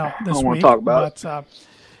about it. No, this week.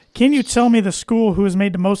 Can you tell me the school who has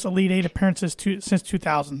made the most Elite Eight appearances since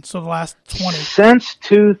 2000? So the last 20. Since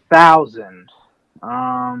 2000.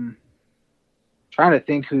 Trying to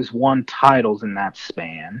think who's won titles in that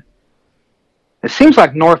span. It seems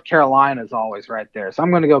like North Carolina is always right there, so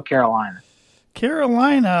I'm going to go Carolina.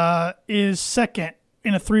 Carolina is second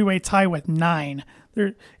in a three-way tie with 9.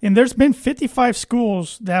 There's been 55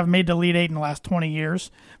 schools that have made the Elite Eight in the last 20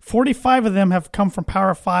 years. 45 of them have come from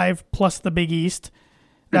Power 5 plus the Big East.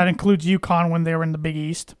 That includes UConn when they were in the Big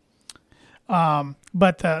East.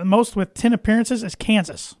 But the most with 10 appearances is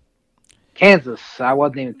Kansas. Kansas. I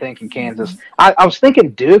wasn't even thinking Kansas. I was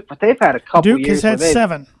thinking Duke, but they've had a couple years. Duke has had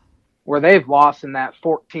 7. Where they've lost in that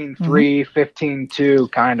 14-3, 15-2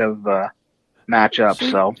 kind of matchup.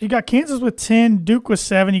 So you got Kansas with 10, Duke with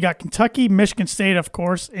 7. You got Kentucky, Michigan State, of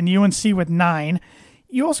course, and UNC with 9.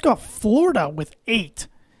 You also got Florida with 8.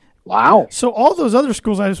 Wow. So all those other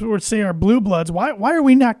schools I would say are blue bloods. Why are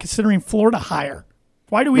we not considering Florida higher?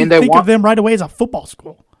 Why do we think of them right away as a football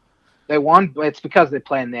school? They won. It's because they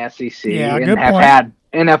play in the SEC and have had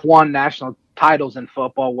NF1 national titles in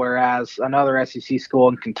football, whereas another SEC school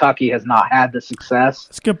in Kentucky has not had the success.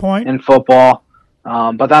 That's a good point. In football.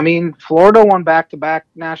 But I mean, Florida won back-to-back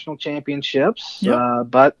national championships.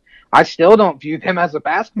 Yep. But I still don't view them as a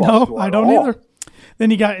basketball school. No, I don't either.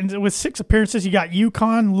 Then you got, with 6 appearances, you got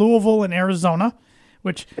UConn, Louisville, and Arizona,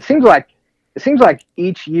 which it seems like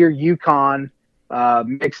each year UConn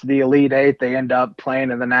makes the Elite Eight. They end up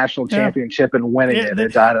playing in the national championship and winning it.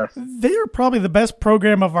 They're probably the best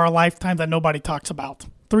program of our lifetime that nobody talks about.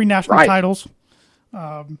 3 national titles.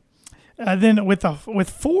 Then with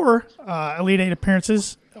 4 Elite Eight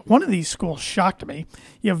appearances, one of these schools shocked me.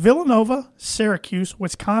 You have Villanova, Syracuse,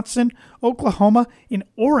 Wisconsin, Oklahoma, and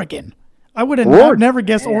Oregon. I would have never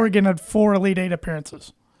guessed Oregon had 4 Elite Eight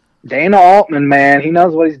appearances. Dana Altman, man, he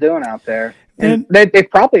knows what he's doing out there. And they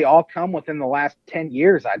probably all come within the last 10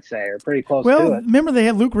 years, I'd say, or pretty close to it. Well, remember they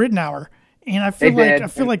had Luke Ridnour, and I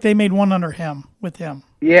feel like they made one under him with him.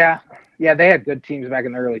 Yeah, they had good teams back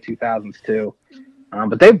in the early 2000s too,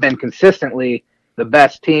 but they've been consistently the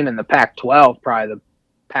best team in the Pac-12 probably the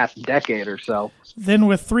past decade or so. Then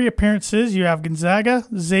with 3 appearances, you have Gonzaga,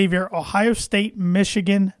 Xavier, Ohio State,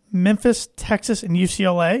 Michigan, Memphis, Texas, and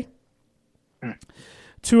UCLA.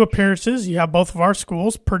 2 appearances, you have both of our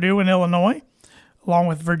schools, Purdue and Illinois, along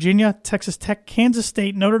with Virginia, Texas Tech, Kansas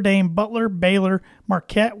State, Notre Dame, Butler, Baylor,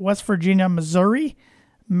 Marquette, West Virginia, Missouri,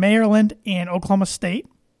 Maryland, and Oklahoma State.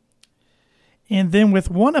 And then with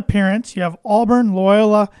 1 appearance, you have Auburn,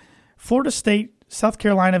 Loyola, Florida State, South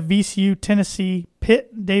Carolina, VCU, Tennessee,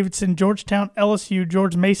 Pitt, Davidson, Georgetown, LSU,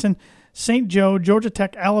 George Mason, St. Joe, Georgia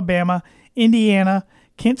Tech, Alabama, Indiana,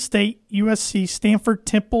 Kent State, USC, Stanford,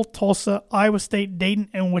 Temple, Tulsa, Iowa State, Dayton,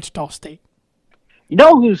 and Wichita State. You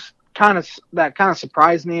know who's kind of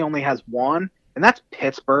surprised me? Only has 1, and that's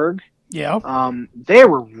Pittsburgh. Yeah. They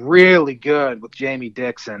were really good with Jamie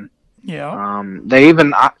Dixon. Yeah. They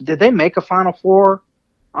even did they make a Final Four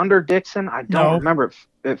under Dixon? I don't remember.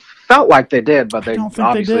 It felt like they did, but they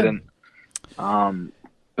obviously didn't.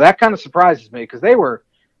 That kind of surprises me because they were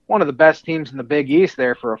one of the best teams in the Big East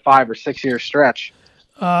there for a 5 or 6 year stretch.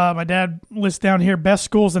 My dad lists down here best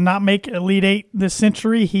schools to not make Elite Eight this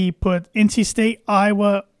century. He put NC State,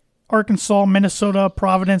 Iowa, Arkansas, Minnesota,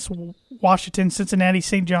 Providence, Washington, Cincinnati,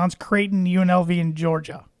 St. John's, Creighton, UNLV, and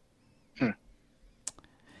Georgia.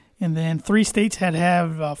 And then 3 states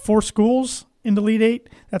have 4 schools in the Elite Eight.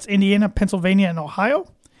 That's Indiana, Pennsylvania, and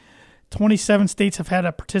Ohio. 27 states have had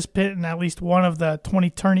a participant in at least one of the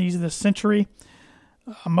 20 tourneys this century.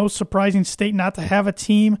 Most surprising state not to have a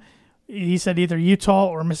team, he said either Utah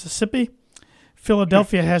or Mississippi.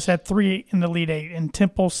 Philadelphia has had 3 in the Elite Eight, in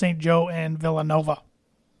Temple, St. Joe, and Villanova.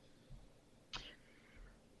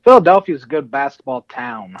 Philadelphia is a good basketball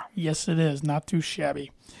town. Yes, it is. Not too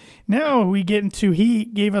shabby. Now we get into, he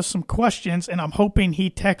gave us some questions, and I'm hoping he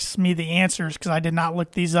texts me the answers because I did not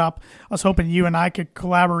look these up. I was hoping you and I could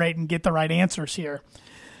collaborate and get the right answers here.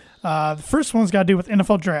 The first one's got to do with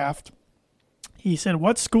NFL draft. He said,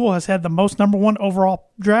 what school has had the most number 1 overall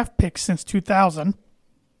draft picks since 2000?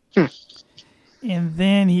 And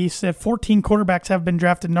then he said 14 quarterbacks have been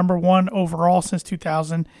drafted number 1 overall since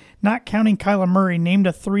 2000, not counting Kyler Murray. Named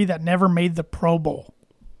a 3 that never made the Pro Bowl.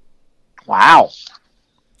 Wow.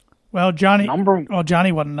 Well, Johnny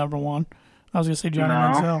wasn't number 1. I was going to say Johnny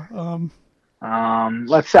Manziel.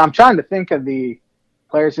 Let's see. I'm trying to think of the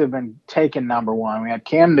players who have been taken number 1. We had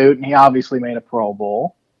Cam Newton. He obviously made a Pro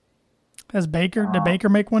Bowl. Did Baker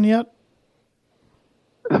make one yet?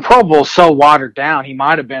 The Pro Bowl's so watered down. He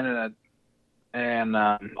might have been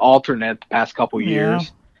an alternate the past couple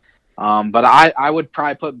years. But I would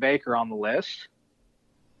probably put Baker on the list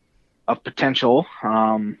of potential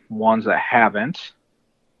ones that haven't.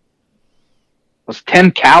 Was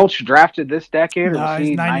Tim Couch drafted this decade? Or was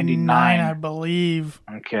he 99, I believe.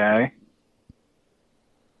 Okay.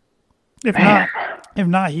 If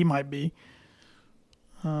not, he might be.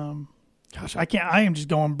 Gosh, I can't. I am just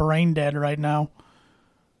going brain dead right now.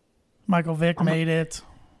 Michael Vick made it.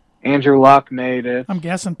 Andrew Luck made it. I'm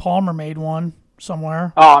guessing Palmer made one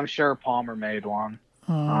somewhere. Oh, I'm sure Palmer made one.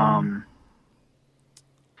 Of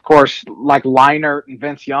course, like Leinart and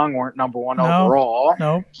Vince Young weren't number 1 overall.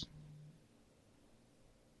 No.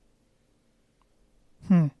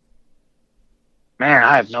 Man,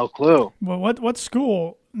 I have no clue. Well, what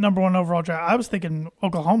school number 1 overall draft? I was thinking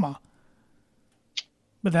Oklahoma,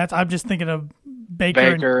 but I'm just thinking of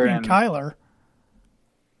Baker and Kyler.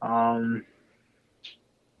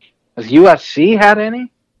 Has USC had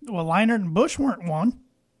any? Well, Leinart and Bush weren't one.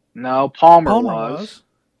 No, Palmer was.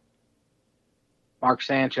 Mark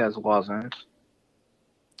Sanchez wasn't.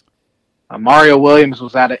 Mario Williams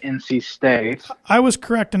was out of NC State. I was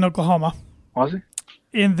correct in Oklahoma. Was he?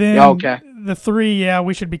 And then the 3,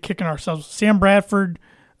 we should be kicking ourselves. Sam Bradford,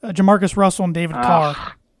 Jamarcus Russell, and David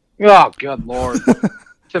Carr. Oh, good Lord.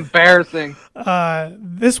 It's embarrassing.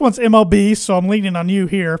 This one's MLB, so I'm leaning on you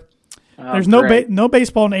here. There's no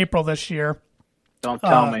baseball in April this year. Don't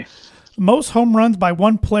tell me. Most home runs by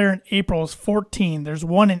one player in April is 14. There's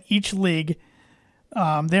one in each league.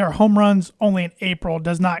 There are home runs only in April.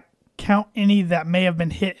 Does not count any that may have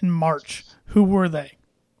been hit in March. Who were they?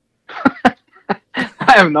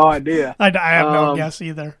 I have no idea. I have no guess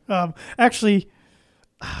either. Actually,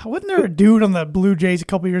 wasn't there a dude on the Blue Jays a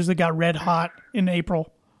couple years that got red hot in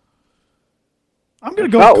April? I'm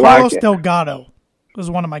going to go with Carlos Delgado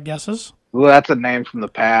was one of my guesses. Well, that's a name from the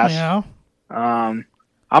past. Yeah.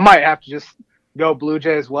 I might have to just go Blue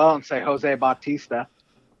Jay as well and say Jose Bautista.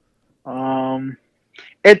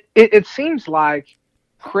 It seems like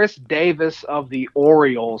Chris Davis of the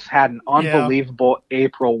Orioles had an unbelievable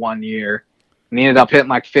April one year. And he ended up hitting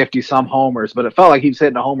like 50-some homers, but it felt like he was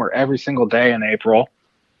hitting a homer every single day in April.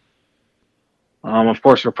 Of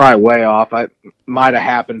course, we're probably way off. It might have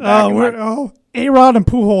happened back A-Rod and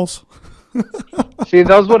Pujols. See,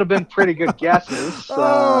 those would have been pretty good guesses.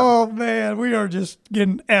 Oh, man, we are just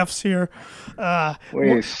getting Fs here.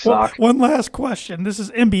 We suck. One last question. This is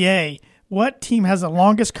NBA. What team has the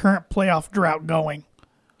longest current playoff drought going?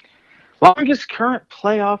 Longest current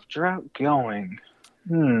playoff drought going?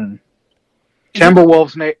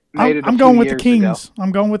 Timberwolves made it I'm going with the Kings. Ago.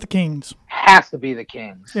 I'm going with the Kings. Has to be the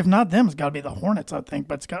Kings. If not them, it's got to be the Hornets, I think.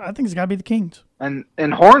 But I think it's got to be the Kings.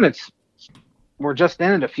 And Hornets were just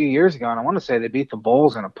in it a few years ago, and I want to say they beat the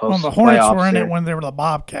Bulls in a post. Well, the Hornets were in it when they were the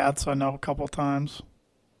Bobcats. I know a couple of times.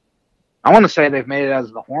 I want to say they've made it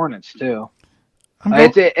as the Hornets too.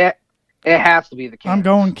 It has to be the Kings. I'm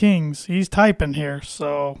going Kings. He's typing here,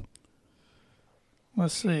 so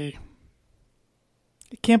let's see.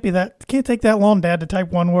 It can't be that. It can't take that long, Dad, to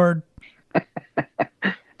type one word.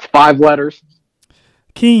 It's 5 letters.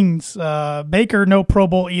 Kings. Baker, no Pro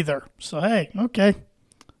Bowl either. So, hey, okay.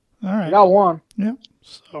 All right. You got one. Yeah.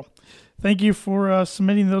 So, thank you for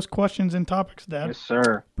submitting those questions and topics, Dad. Yes,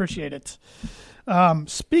 sir. Appreciate it.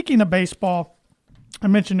 Speaking of baseball, I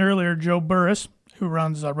mentioned earlier Joe Burris, who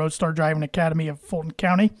runs RoadStar Driving Academy of Fulton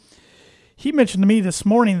County. He mentioned to me this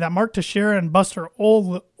morning that Mark Teixeira and Buster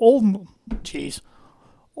Olney,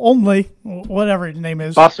 whatever his name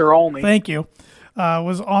is. Buster Olney. Thank you.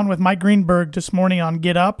 Was on with Mike Greenberg this morning on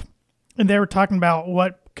Get Up, and they were talking about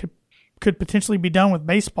what could potentially be done with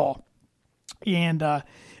baseball. And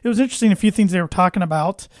it was interesting, a few things they were talking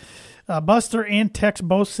about. Buster and Tex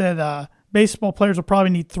both said baseball players will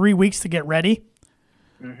probably need 3 weeks to get ready.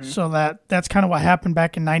 Mm-hmm. So that's kind of what happened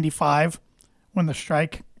back in 95 when the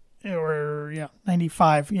strike, when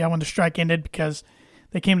the strike ended, because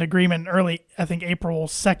they came to agreement early, I think April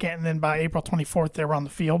 2nd, and then by April 24th, they were on the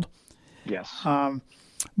field. Yes.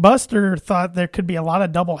 Buster thought there could be a lot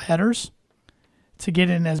of double headers to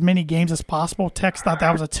get in as many games as possible. Tex thought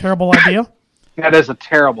that was a terrible idea. That is a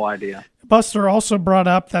terrible idea. Buster also brought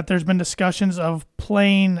up that there's been discussions of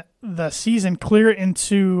playing the season clear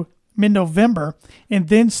into mid-November and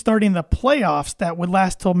then starting the playoffs that would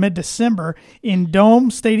last till mid-December in dome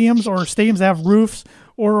stadiums or stadiums that have roofs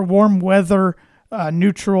or warm weather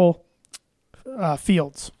neutral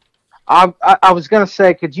fields. I was going to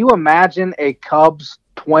say, could you imagine a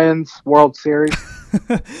Cubs-Twins World Series?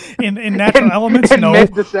 in natural elements? In no.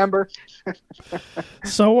 mid-December?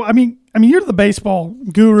 So, I mean, you're the baseball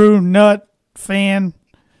guru, nut, fan.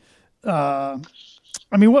 What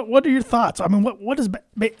are your thoughts? I mean, what is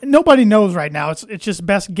nobody knows right now. It's just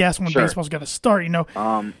best guess when baseball's going to start. It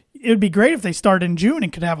would be great if they start in June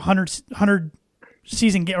and could have 100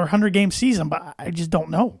 season or 100-game season, but I just don't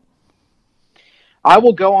know. I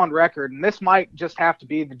will go on record, and this might just have to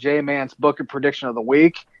be the J-Man's book of prediction of the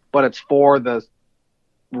week, but it's for the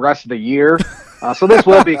rest of the year. So this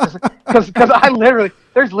will be because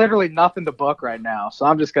there's literally nothing to book right now, so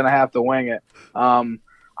I'm just going to have to wing it.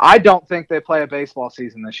 I don't think they play a baseball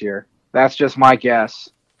season this year. That's just my guess.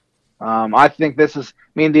 I think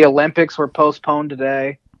the Olympics were postponed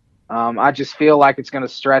today. I just feel like it's going to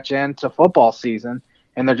stretch into football season,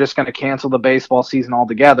 and they're just going to cancel the baseball season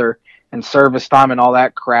altogether, and service time and all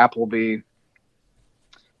that crap will be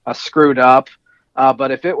screwed up.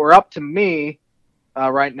 But if it were up to me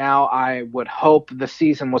right now, I would hope the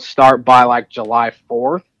season would start by like July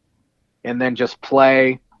 4th and then just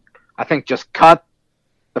play. I think just cut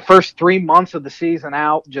the first 3 months of the season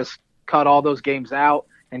out, just cut all those games out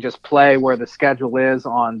and just play where the schedule is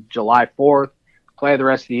on July 4th, play the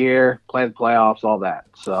rest of the year, play the playoffs, all that.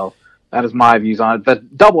 So that is my views on it. The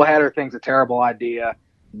doubleheader thing's a terrible idea.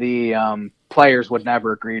 The players would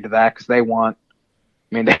never agree to that because they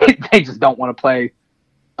just don't want to play.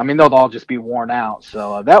 They'll all just be worn out.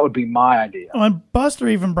 So that would be my idea. And Buster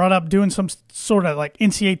even brought up doing some sort of like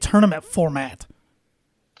NCAA tournament format.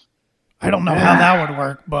 I don't know how that would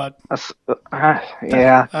work, but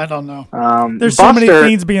yeah, I don't know. There's so many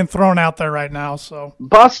things being thrown out there right now. So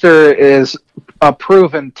Buster is a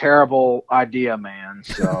proven terrible idea man,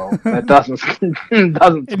 so it doesn't surprise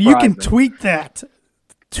and you can me. tweet that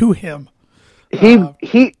to him.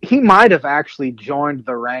 He might have actually joined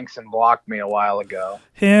the ranks and blocked me a while ago.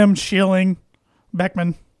 Him, Schilling,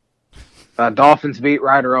 Beckman. Dolphins beat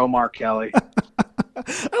writer Omar Kelly. I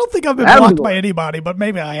don't think I've been blocked by anybody, but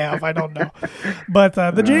maybe I have. I don't know. But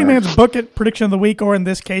the J-Man's Book It prediction of the week, or in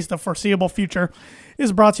this case, the foreseeable future,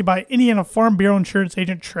 is brought to you by Indiana Farm Bureau Insurance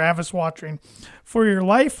Agent Travis Wottring. For your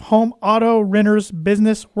life, home, auto, renters,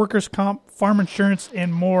 business, workers' comp, farm insurance,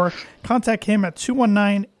 and more, contact him at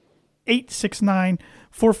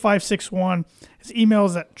 219-869-4561. His email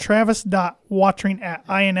is at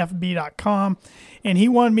travis.wottring@infb.com. And he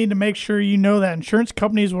wanted me to make sure you know that insurance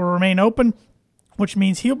companies will remain open, which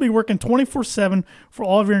means he'll be working 24/7 for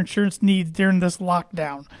all of your insurance needs during this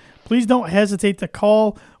lockdown. Please don't hesitate to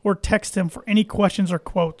call or text him for any questions or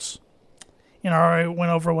quotes. And I already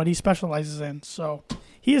went over what he specializes in. So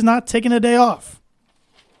he is not taking a day off.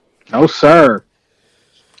 No, sir.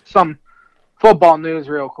 Some football news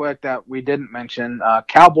real quick that we didn't mention.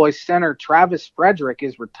 Cowboys center Travis Frederick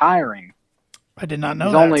is retiring. I did not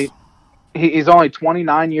know that. He's only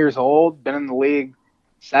 29 years old, been in the league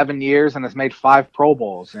 7 years, and has made 5 Pro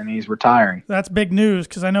Bowls, and he's retiring. That's big news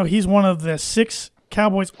because I know he's one of the 6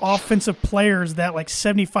 Cowboys offensive players that like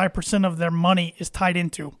 75% of their money is tied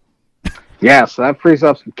into. Yeah, so that frees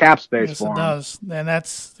up some cap space for him. Yes, it does. And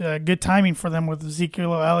that's good timing for them with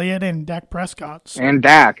Ezekiel Elliott and Dak Prescott. So. And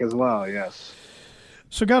Dak as well, yes.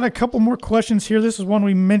 So got a couple more questions here. This is one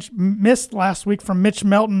we missed last week from Mitch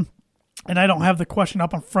Melton. And I don't have the question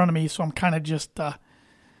up in front of me, so I'm kind of just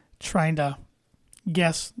trying to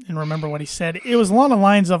guess and remember what he said. It was along the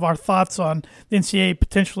lines of our thoughts on the NCAA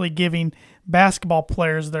potentially giving basketball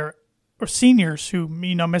players or seniors who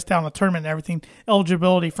missed out on the tournament and everything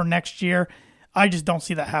eligibility for next year. I just don't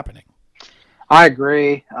see that happening. I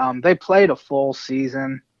agree. They played a full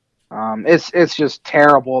season. It's just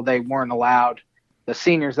terrible they weren't allowed. The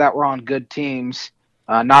seniors that were on good teams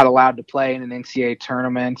not allowed to play in an NCAA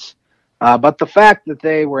tournament. But the fact that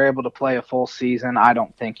they were able to play a full season, I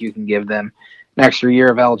don't think you can give them an extra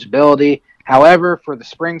year of eligibility. However, for the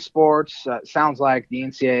spring sports, it sounds like the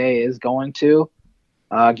NCAA is going to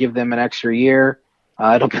give them an extra year.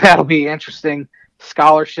 That'll be interesting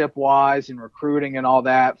scholarship-wise and recruiting and all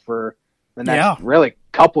that for the next really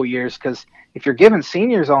couple years. Because if you're giving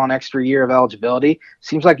seniors all an extra year of eligibility,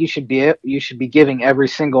 seems like you should be giving every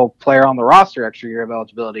single player on the roster extra year of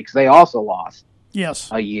eligibility because they also lost. Yes,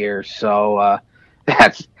 a year. So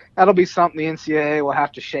that'll be something the NCAA will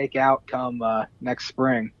have to shake out come next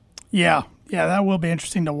spring. Yeah, that will be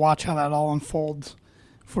interesting to watch how that all unfolds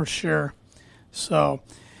for sure. So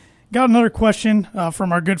got another question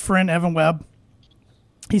from our good friend Evan Webb.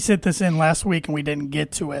 He sent this in last week and we didn't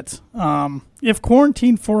get to it. If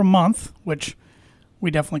quarantined for a month, which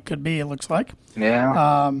we definitely could be, it looks like.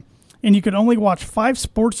 Yeah. And you could only watch 5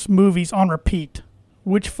 sports movies on repeat,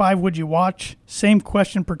 which 5 would you watch? Same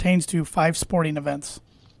question pertains to 5 sporting events.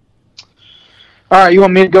 All right, you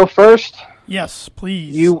want me to go first? Yes,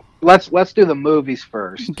 please. Let's do the movies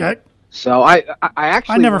first. Okay. So I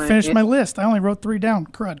actually never finished my list. I only wrote 3 down.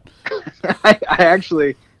 Crud. I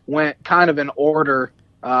actually went kind of in order.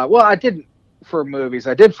 Well, I didn't for movies.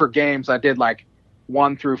 I did for games. I did like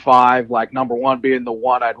 1 through 5, like number 1 being the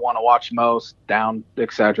one I'd want to watch most, down,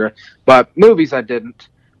 etc. But movies I didn't.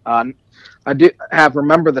 I do have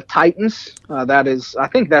Remember the Titans. I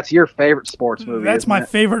think that's your favorite sports movie. That's my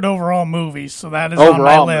favorite overall movie, so that is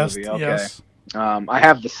overall on my list. Movie, okay. Yes. I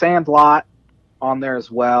have The Sandlot on there as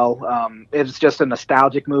well. It's just a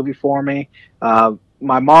nostalgic movie for me.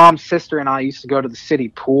 My mom, sister, and I used to go to the city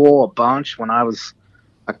pool a bunch when I was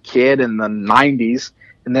a kid in the 90s.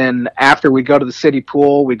 And then after we'd go to the city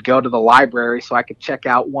pool, we'd go to the library so I could check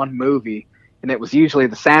out one movie. And it was usually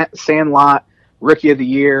The Sandlot, Rookie of the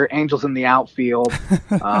Year, Angels in the Outfield,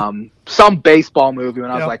 some baseball movie when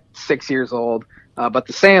I was like 6 years old. But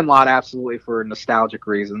The Sandlot, absolutely for nostalgic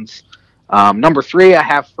reasons. Number 3, I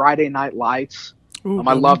have Friday Night Lights.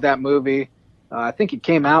 I love that movie. I think it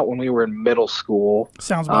came out when we were in middle school.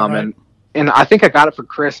 Sounds about right. And I think I got it for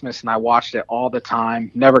Christmas, and I watched it all the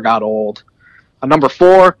time. Never got old. Number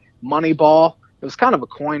 4, Moneyball. It was kind of a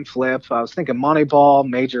coin flip. I was thinking Moneyball,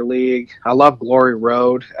 Major League. I love Glory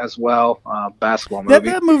Road as well, basketball movie.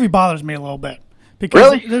 That movie bothers me a little bit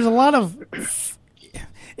because there's a lot of.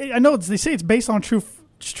 I know they say it's based on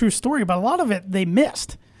true story, but a lot of it they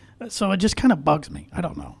missed, so it just kind of bugs me. I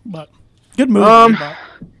don't know, but good movie.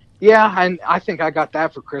 Yeah, and I think I got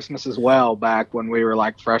that for Christmas as well back when we were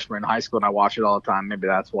like freshmen in high school, and I watched it all the time. Maybe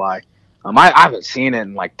that's why. I haven't seen it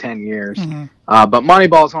in like 10 years. Mm-hmm. But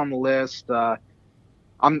Moneyball's on the list.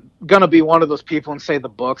 I'm going to be one of those people and say the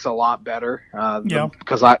book's a lot better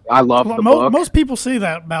because I love the book. Most people say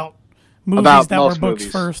that about movies that were books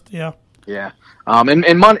first. Yeah. Yeah. And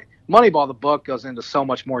Moneyball, the book, goes into so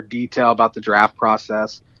much more detail about the draft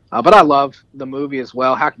process. But I love the movie as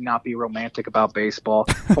well. How can you not be romantic about baseball?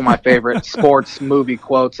 One of my favorite sports movie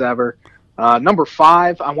quotes ever. Number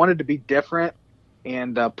 5, I wanted to be different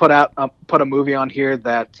and put a movie on here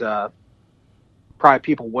that probably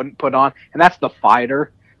people wouldn't put on, and that's The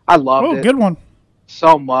Fighter. I loved it. Oh, good one.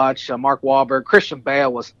 So much. Mark Wahlberg, Christian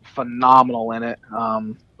Bale was phenomenal in it.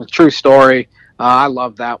 A true story. I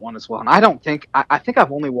love that one as well. And I think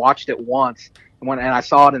I've only watched it once and I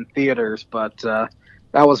saw it in theaters, but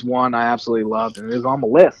that was one I absolutely loved, and it is on the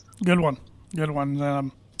list. Good one.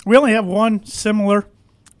 We only have one similar.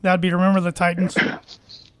 That would be Remember the Titans.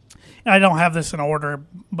 I don't have this in order,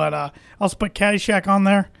 but I'll just put Caddyshack on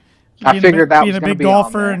there. I figured that was being a big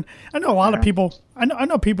golfer, and I know a lot of people. I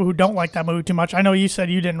know people who don't like that movie too much. I know you said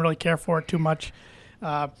you didn't really care for it too much.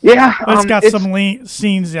 But it's got some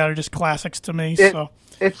scenes that are just classics to me.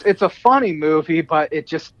 It's a funny movie, but it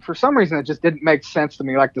just for some reason it just didn't make sense to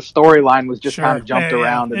me. Like the storyline was just kind of jumped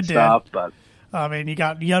around and stuff. But I mean, you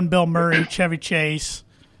got young Bill Murray, Chevy Chase.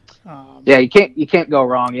 You can't go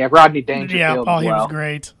wrong. You have Rodney Dangerfield. He was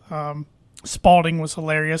great. Spalding was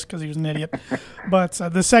hilarious because he was an idiot. But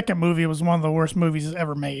the second movie was one of the worst movies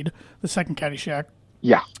ever made. The second Caddyshack.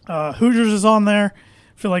 Yeah. Hoosiers is on there.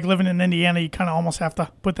 I feel like living in Indiana, you kind of almost have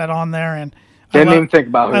to put that on there. And didn't even think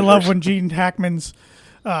about Hoosiers. I love when Gene Hackman's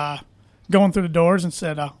going through the doors and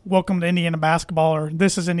said, "Welcome to Indiana basketball," or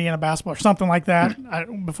 "This is Indiana basketball," or something like that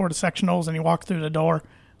before the sectionals, and he walked through the door.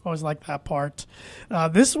 Always like that part.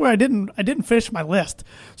 This is where I didn't finish my list.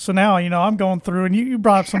 So now, I'm going through, and you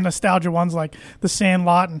brought up some nostalgia ones like The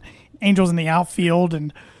Sandlot and Angels in the Outfield,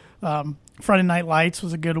 and Friday Night Lights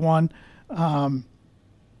was a good one. I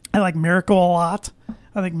like Miracle a lot.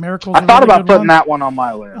 I think Miracle's a thought really about putting that one on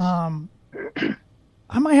my list.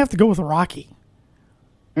 I might have to go with Rocky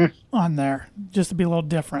on there just to be a little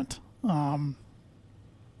different. And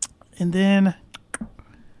then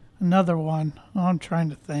another one. I'm trying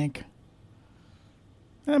to think.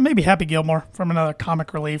 Maybe Happy Gilmore from another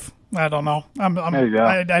comic relief. I don't know. There you go.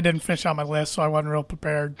 I didn't finish out my list, so I wasn't real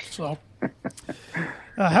prepared. So,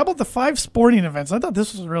 how about the 5 sporting events? I thought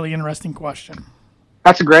this was a really interesting question.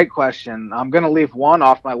 That's a great question. I'm going to leave one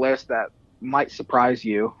off my list that might surprise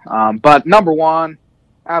you. But number 1,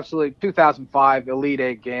 absolutely 2005 Elite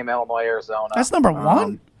 8 game, Illinois, Arizona. That's number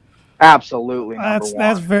 1? Absolutely number 1.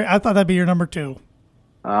 That's very. I thought that'd be your number 2.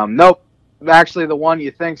 Nope. Actually, the one you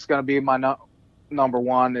think is going to be my number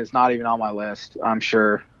 1 is not even on my list, I'm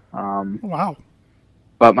sure. Wow.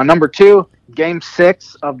 But my number 2, Game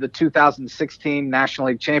 6 of the 2016 National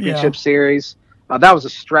League Championship Series. That was a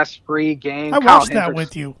stress-free game. I watched that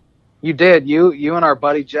with you. You did. You and our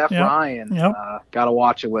buddy Jeff Ryan got to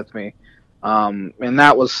watch it with me. And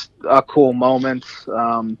that was a cool moment.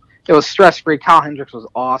 It was stress-free. Kyle Hendricks was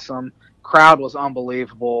awesome. Crowd was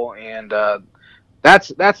unbelievable. And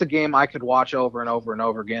that's a game I could watch over and over and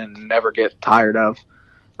over again and never get tired of.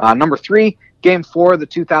 Number 3, Game 4 of the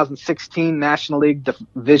 2016 National League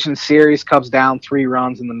Division Series. Cubs down 3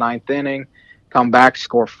 runs in the 9th inning. Come back,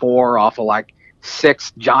 score 4 off of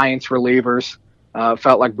 6 Giants relievers.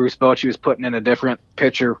 Felt like Bruce Bochy was putting in a different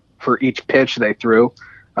pitcher for each pitch they threw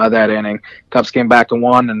that inning. Cubs came back and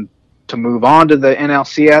won and to move on to the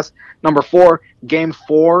NLCS. Number 4, Game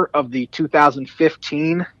 4 of the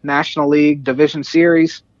 2015 National League Division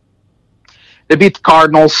Series. They beat the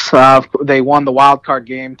Cardinals. They won the wild card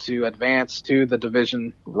game to advance to the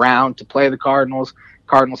division round to play the Cardinals.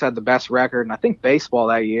 Cardinals had the best record in, I think, baseball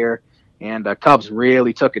that year. And Cubs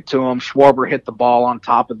really took it to them. Schwarber hit the ball on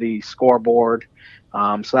top of the scoreboard.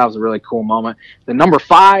 So that was a really cool moment. The number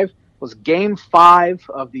 5 was Game 5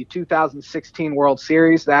 of the 2016 World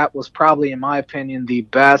Series. That was probably, in my opinion, the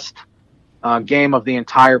best game of the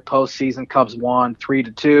entire postseason. Cubs won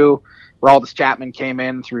 3-2. Aroldis Chapman came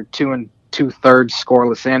in through 2 2/3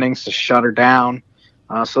 scoreless innings to shut her down.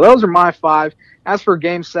 So those are my 5. As for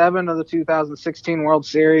Game 7 of the 2016 World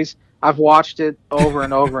Series, I've watched it over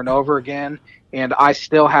and over and over again, and I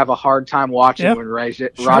still have a hard time watching when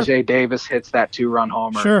Rajai Davis hits that 2-run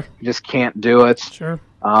homer. Sure. You just can't do it. Sure.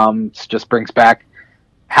 It just brings back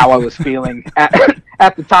how I was feeling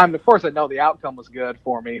at the time. Of course, I know the outcome was good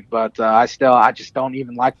for me, but I just don't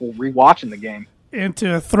even like rewatching the game. And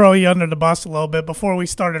to throw you under the bus a little bit, before we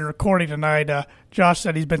started recording tonight, Josh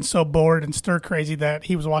said he's been so bored and stir crazy that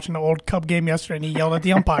he was watching the old Cub game yesterday and he yelled at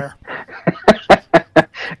the umpire.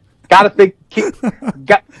 Gotta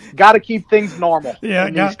keep things normal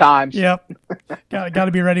in these times. Yep.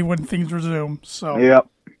 Gotta be ready when things resume. So yep.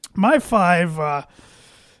 My 5, I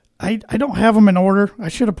don't have them in order. I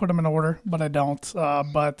should have put them in order, but I don't. Or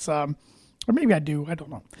maybe I do. I don't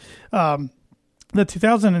know. The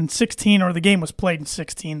 2016, or the game was played in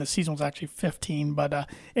 16. The season was actually 15. But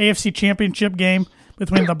AFC Championship game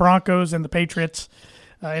between the Broncos and the Patriots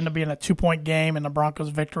ended up being a 2-point game, and the Broncos'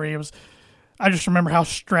 victory. I just remember how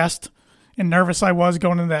stressed and nervous I was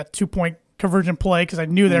going into that 2-point conversion play because I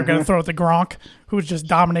knew they were going to throw it to Gronk, who was just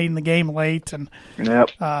dominating the game late. And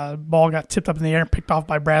ball got tipped up in the air and picked off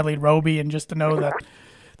by Bradley Roby. And just to know that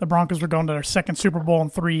the Broncos were going to their second Super Bowl in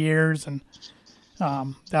 3 years, and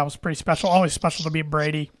that was pretty special. Always special to beat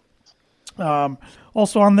Brady.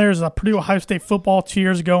 Also on there is Purdue-Ohio State football 2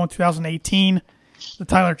 years ago in 2018. The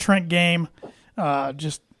Tyler Trent game.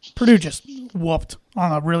 Purdue just whooped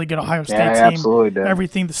on a really good Ohio State team. Absolutely did.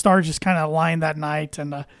 Everything, the stars just kind of aligned that night,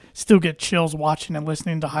 and still get chills watching and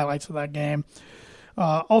listening to highlights of that game.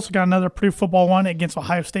 Also got another Purdue football one against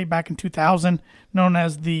Ohio State back in 2000, known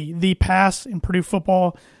as the pass in Purdue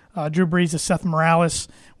football. Drew Brees to Seth Morales,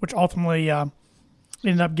 which ultimately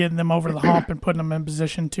ended up getting them over the hump and putting them in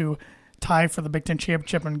position to tie for the Big Ten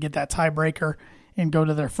championship and get that tiebreaker and go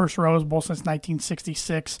to their first Rose Bowl since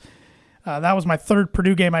 1966. That was my third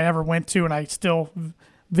Purdue game I ever went to, and I still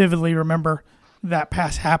vividly remember that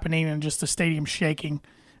pass happening and just the stadium shaking.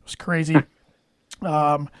 It was crazy.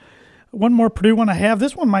 One more Purdue one I have.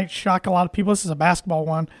 This one might shock a lot of people. This is a basketball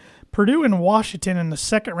one. Purdue and Washington in the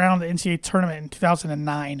second round of the NCAA tournament in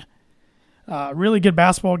 2009. Really good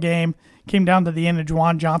basketball game. Came down to the end, and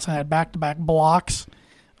Juwan Johnson had back-to-back blocks.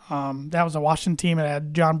 That was a Washington team that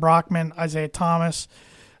had John Brockman, Isaiah Thomas,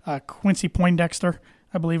 Quincy Poindexter,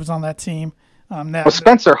 I believe, was on that team. Was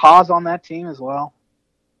Spencer Hawes on that team as well?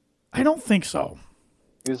 I don't think so.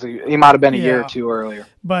 He might have been a year or two earlier.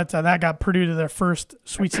 But that got Purdue to their first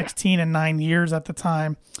Sweet 16 in 9 years at the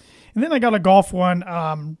time. And then I got a golf one,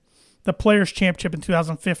 the Players' Championship in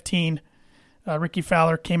 2015. Ricky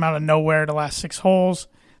Fowler came out of nowhere the last 6 holes,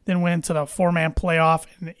 then went into the 4-man playoff,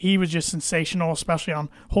 and he was just sensational, especially on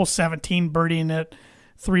hole 17, birdieing it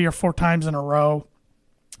 3 or 4 times in a row.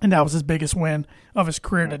 And that was his biggest win of his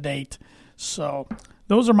career to date. So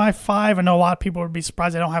those are my 5. I know a lot of people would be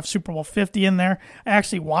surprised I don't have Super Bowl 50 in there. I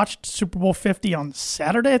actually watched Super Bowl 50 on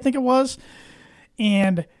Saturday, I think it was.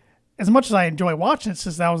 And as much as I enjoy watching it,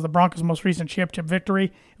 since that was the Broncos' most recent championship victory,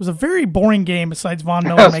 it was a very boring game besides Von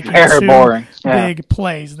Miller making 2 big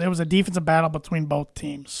plays. There was a defensive battle between both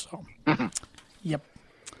teams. So, Yep.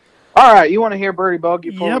 All right, you want to hear Birdie Bogey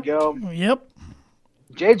before we go? Yep.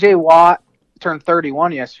 J.J. Watt turned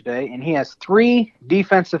 31 yesterday, and he has 3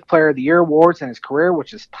 Defensive Player of the Year awards in his career,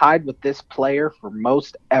 which is tied with this player for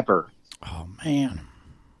most ever. Oh, man.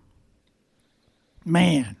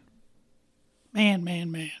 Man.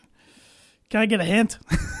 Can I get a hint?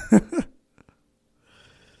 It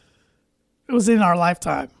was in our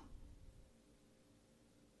lifetime.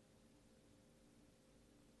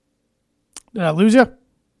 Did I lose you?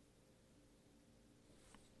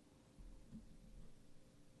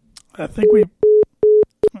 I think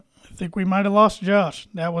we might have lost Josh.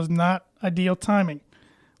 That was not ideal timing.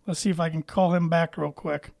 Let's see if I can call him back real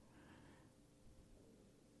quick.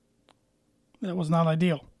 That was not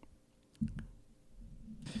ideal.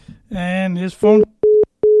 And his phone,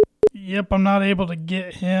 yep, I'm not able to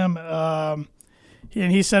get him. And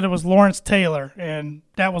he said it was Lawrence Taylor, and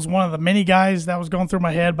that was one of the many guys that was going through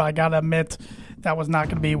my head, but I got to admit that was not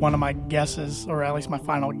going to be one of my guesses, or at least my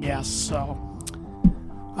final guess. So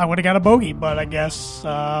I would have got a bogey, but I guess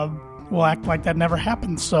we'll act like that never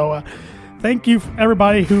happened. So thank you,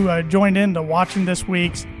 everybody who joined in to watching this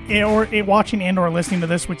week's, or watching and or listening to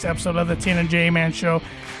this week's episode of the Tan and J Man Show.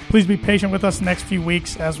 Please be patient with us the next few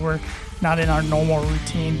weeks as we're not in our normal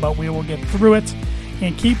routine, but we will get through it.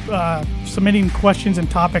 And keep submitting questions and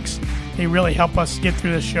topics. They really help us get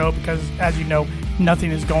through this show because, as you know, nothing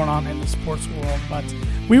is going on in the sports world. But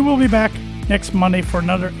we will be back next Monday for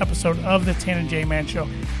another episode of the Tan and J Man Show.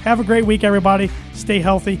 Have a great week, everybody. Stay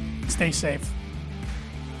healthy. Stay safe.